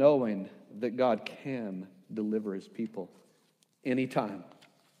died knowing that God can deliver His people anytime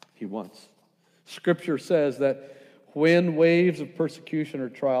He wants. Scripture says that when waves of persecution or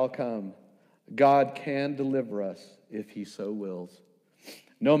trial come, God can deliver us if He so wills.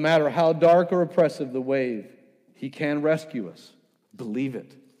 No matter how dark or oppressive the wave, He can rescue us. Believe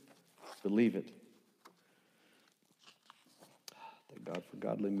it. Believe it. Thank God for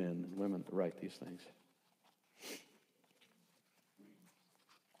godly men and women to write these things.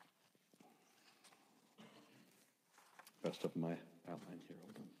 Rest of my outline here.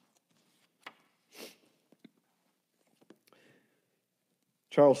 Hold on.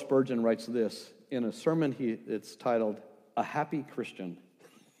 Charles Spurgeon writes this in a sermon it's titled, A Happy Christian.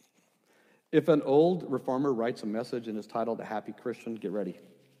 If an old reformer writes a message and is titled A Happy Christian, get ready.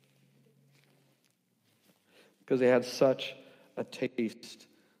 Because they had such a taste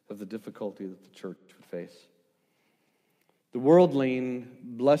of the difficulty that the church would face. The worldling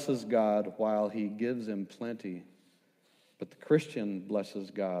blesses God while he gives him plenty, but the Christian blesses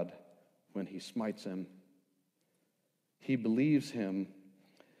God when he smites him. He believes him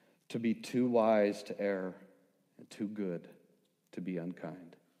to be too wise to err and too good to be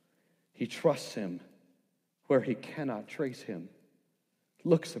unkind. He trusts him where he cannot trace him,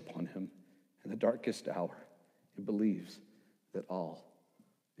 looks upon him in the darkest hour, and believes that all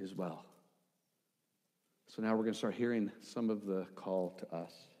is well. So now we're going to start hearing some of the call to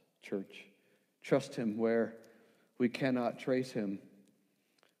us, church. Trust him where we cannot trace him.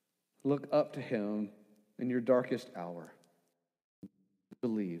 Look up to him in your darkest hour.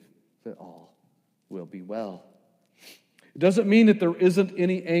 Believe that all will be well. It doesn't mean that there isn't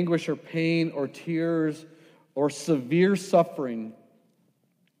any anguish or pain or tears or severe suffering,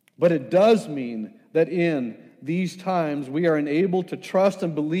 but it does mean that in these times we are enabled to trust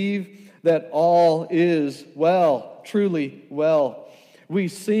and believe that all is well, truly well. We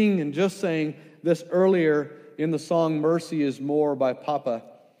sing and just sang this earlier in the song Mercy is More by Papa.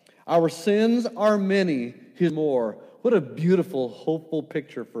 Our sins are many, His more. What a beautiful, hopeful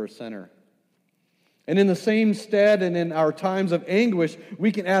picture for a sinner. And in the same stead and in our times of anguish,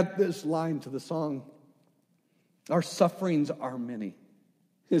 we can add this line to the song. Our sufferings are many.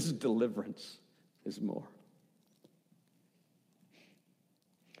 His deliverance is more.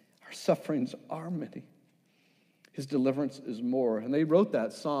 Our sufferings are many. His deliverance is more. And they wrote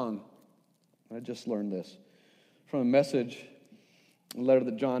that song. I just learned this from a message, a letter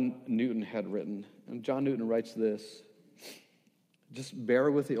that John Newton had written. And John Newton writes this. Just bear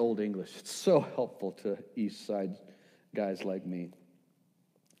with the Old English. It's so helpful to East Side guys like me.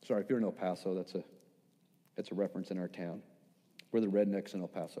 Sorry, if you're in El Paso, that's a reference in our town. We're the rednecks in El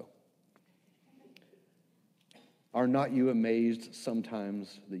Paso. Are not you amazed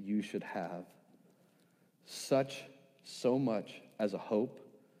sometimes that you should have so much as a hope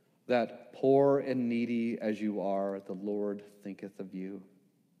that poor and needy as you are, the Lord thinketh of you?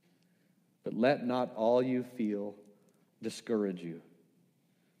 But let not all you feel discourage you.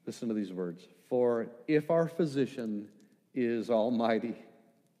 Listen to these words. For if our physician is almighty,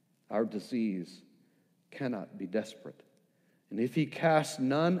 our disease cannot be desperate. And if he casts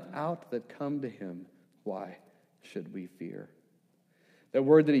none out that come to him, why should we fear? That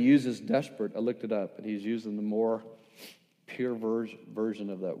word that he uses, desperate, I looked it up, and he's using the more pure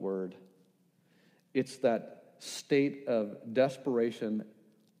version of that word. It's that state of desperation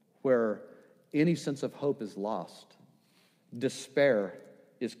where any sense of hope is lost. Despair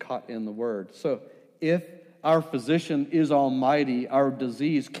is caught in the word. So if our physician is almighty, our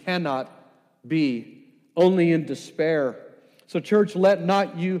disease cannot be only in despair. So church, let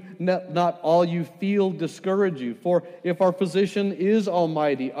not all you feel discourage you. For if our physician is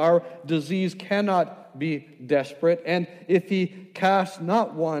almighty, our disease cannot be desperate. And if he casts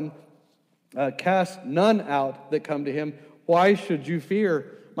none out that come to him, why should you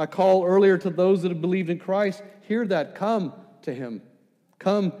fear? My call earlier to those that have believed in Christ, hear that. Come to him.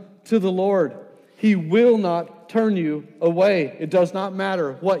 Come to the Lord. He will not turn you away. It does not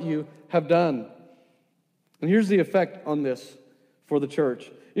matter what you have done. And here's the effect on this for the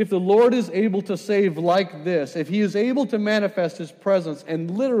church. If the Lord is able to save like this, if he is able to manifest his presence and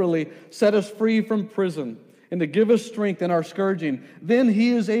literally set us free from prison and to give us strength in our scourging, then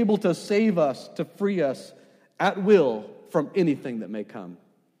he is able to save us, to free us at will from anything that may come.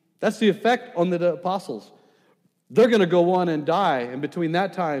 That's the effect on the apostles. They're going to go on and die, and between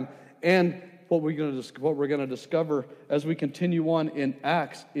that time and what we're going to discover as we continue on in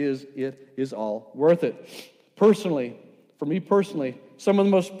Acts is it is all worth it. Personally, for me personally, some of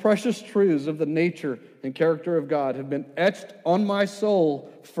the most precious truths of the nature and character of God have been etched on my soul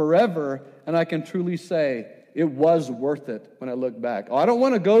forever, and I can truly say it was worth it when I look back. I don't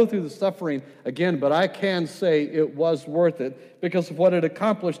want to go through the suffering again, but I can say it was worth it because of what it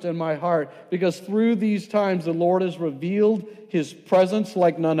accomplished in my heart. Because through these times, the Lord has revealed his presence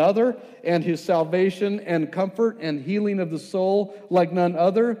like none other, and his salvation and comfort and healing of the soul like none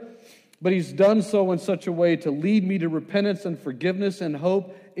other. But he's done so in such a way to lead me to repentance and forgiveness and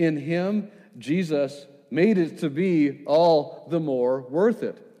hope in him. Jesus made it to be all the more worth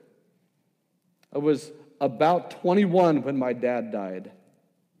it. I was about 21 when my dad died.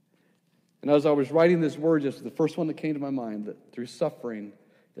 And as I was writing this word, just the first one that came to my mind, that through suffering,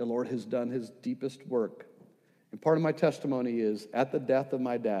 the Lord has done his deepest work And part of my testimony is, at the death of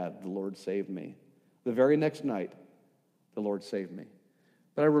my dad, the Lord saved me. The very next night, the Lord saved me.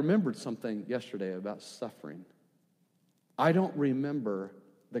 But I remembered something yesterday about suffering. I don't remember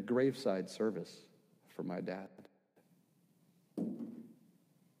the graveside service for my dad.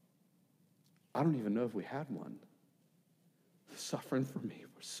 I don't even know if we had one. The suffering for me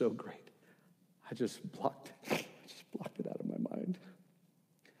was so great. I just blocked it out of my mind.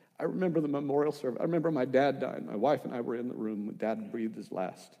 I remember the memorial service. I remember my dad died. My wife and I were in the room when Dad breathed his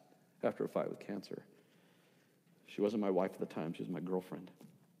last after a fight with cancer. She wasn't my wife at the time. She was my girlfriend.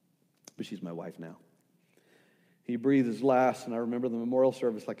 But she's my wife now. He breathed his last, and I remember the memorial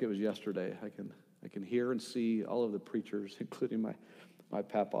service like it was yesterday. I can hear and see all of the preachers, including my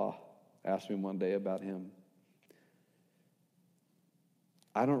papa, asked me one day about him.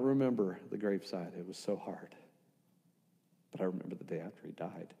 I don't remember the graveside. It was so hard. But I remember the day after he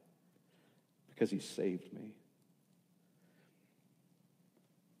died, because he saved me.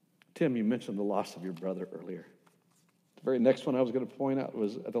 Tim, you mentioned the loss of your brother earlier. The very next one I was going to point out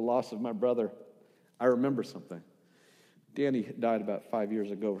was the loss of my brother. I remember something. Danny died about 5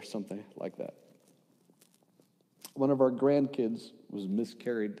 years ago or something like that. One of our grandkids was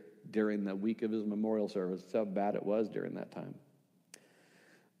miscarried during the week of his memorial service. That's how bad it was during that time.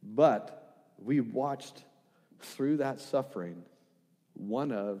 But we watched through that suffering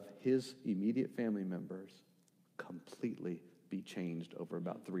one of his immediate family members completely be changed over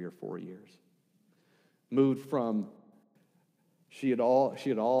about 3 or 4 years. Moved from she had all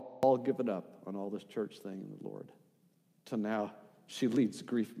given up on all this church thing in the Lord, to now she leads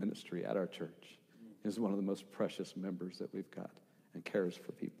grief ministry at our church. Is one of the most precious members that we've got and cares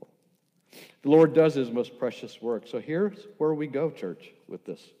for people. The Lord does his most precious work. So here's where we go, church, with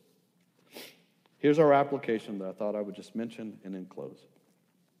this. Here's our application that I thought I would just mention and then close.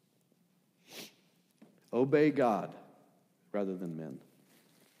 Obey God rather than men.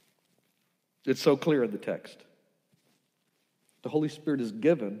 It's so clear in the text. The Holy Spirit is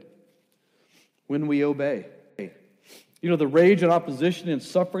given when we obey. You know, the rage and opposition and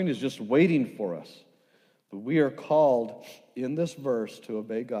suffering is just waiting for us. But we are called in this verse to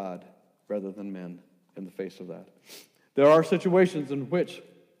obey God rather than men in the face of that. There are situations in which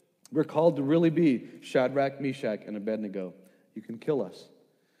we're called to really be Shadrach, Meshach, and Abednego. You can kill us.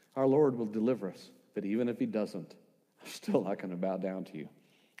 Our Lord will deliver us. But even if he doesn't, I'm still not going to bow down to you.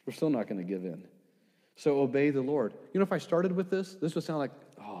 We're still not going to give in. So obey the Lord. You know, if I started with this would sound like,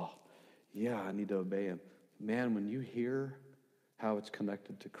 oh, yeah, I need to obey him. Man, when you hear how it's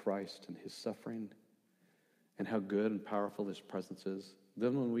connected to Christ and his suffering and how good and powerful his presence is,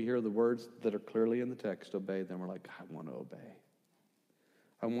 then when we hear the words that are clearly in the text, obey, then we're like, I want to obey.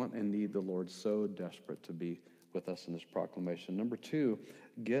 I want and need the Lord so desperate to be with us in this proclamation. Number 2,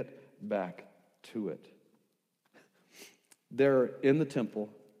 get back to it. They're in the temple,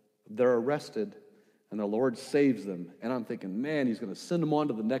 they're arrested, and the Lord saves them. And I'm thinking, man, he's going to send them on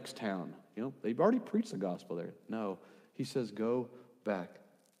to the next town. You know, they've already preached the gospel there. No, he says, go back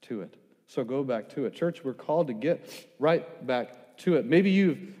to it. So go back to it. Church, we're called to get right back to it. Maybe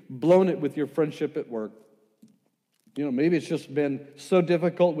you've blown it with your friendship at work. You know, maybe it's just been so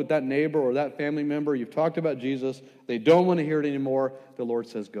difficult with that neighbor or that family member. You've talked about Jesus. They don't want to hear it anymore. The Lord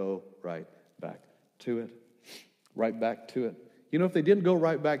says, go right back to it. Right back to it. You know, if they didn't go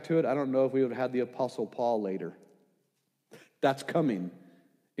right back to it, I don't know if we would have had the Apostle Paul later. That's coming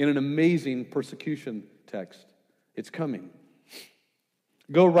in an amazing persecution text. It's coming.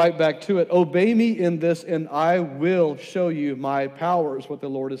 Go right back to it. Obey me in this, and I will show you my power, is what the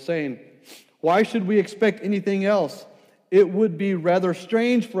Lord is saying. Why should we expect anything else? It would be rather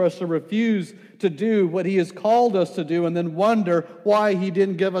strange for us to refuse to do what he has called us to do and then wonder why he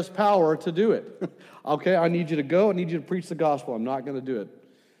didn't give us power to do it. Okay, I need you to go. I need you to preach the gospel. I'm not going to do it.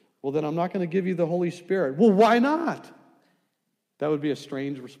 Well, then I'm not going to give you the Holy Spirit. Well, why not? That would be a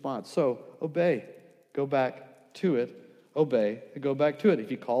strange response. So, obey. Go back to it. Obey and go back to it. If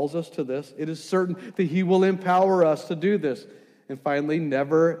he calls us to this, it is certain that he will empower us to do this. And finally,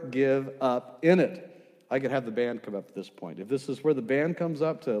 never give up in it. I could have the band come up at this point. If this is where the band comes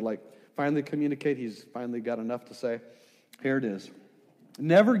up to finally communicate, he's finally got enough to say. Here it is.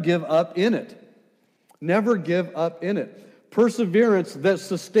 Never give up in it. Never give up in it. Perseverance that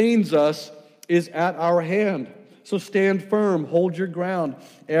sustains us is at our hand. So stand firm, hold your ground.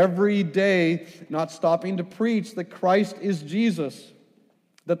 Every day, not stopping to preach that Christ is Jesus.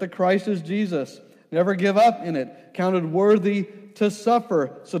 That the Christ is Jesus. Never give up in it. Counted worthy to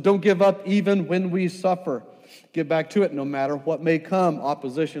suffer. So don't give up even when we suffer. Get back to it no matter what may come.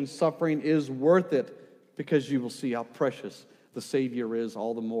 Opposition, suffering is worth it because you will see how precious the Savior is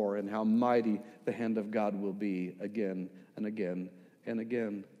all the more, and how mighty the hand of God will be again and again and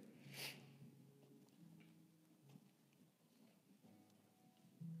again.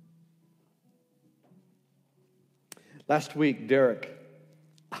 Last week, Derek,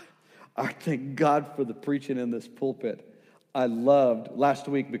 I thank God for the preaching in this pulpit. I loved last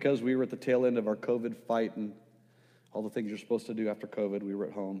week because we were at the tail end of our COVID fight and all the things you're supposed to do after COVID. We were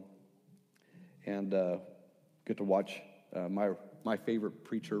at home and get to watch my favorite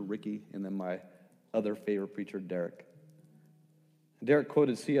preacher, Ricky, and then my other favorite preacher, Derek. Derek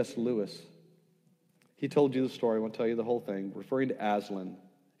quoted C.S. Lewis. He told you the story. I won't tell you the whole thing, referring to Aslan,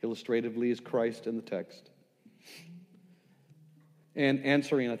 illustratively as Christ in the text. And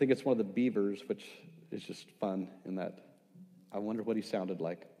answering, I think it's one of the beavers, which is just fun in that. I wonder what he sounded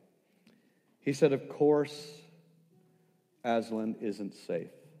like. He said, of course, Aslan isn't safe.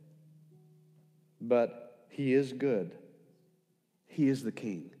 But he is good. He is the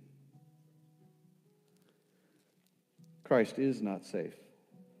king. Christ is not safe.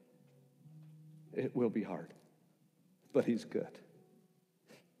 It will be hard, but he's good.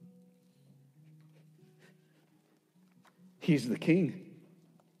 He's the king.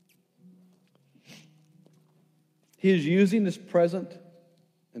 He is using this present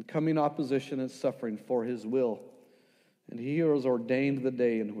and coming opposition and suffering for his will. And he has ordained the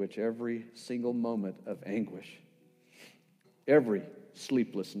day in which every single moment of anguish, every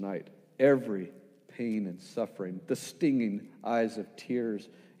sleepless night, every pain and suffering, the stinging eyes of tears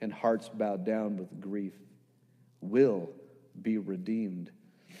and hearts bowed down with grief will be redeemed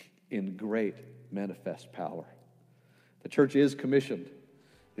in great manifest power. The church is commissioned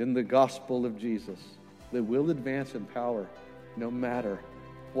in the gospel of Jesus that will advance in power no matter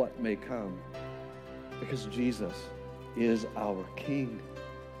what may come, because Jesus is our King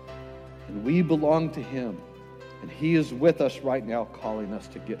and we belong to him, and he is with us right now, calling us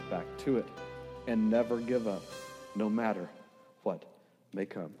to get back to it and never give up no matter what may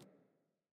come.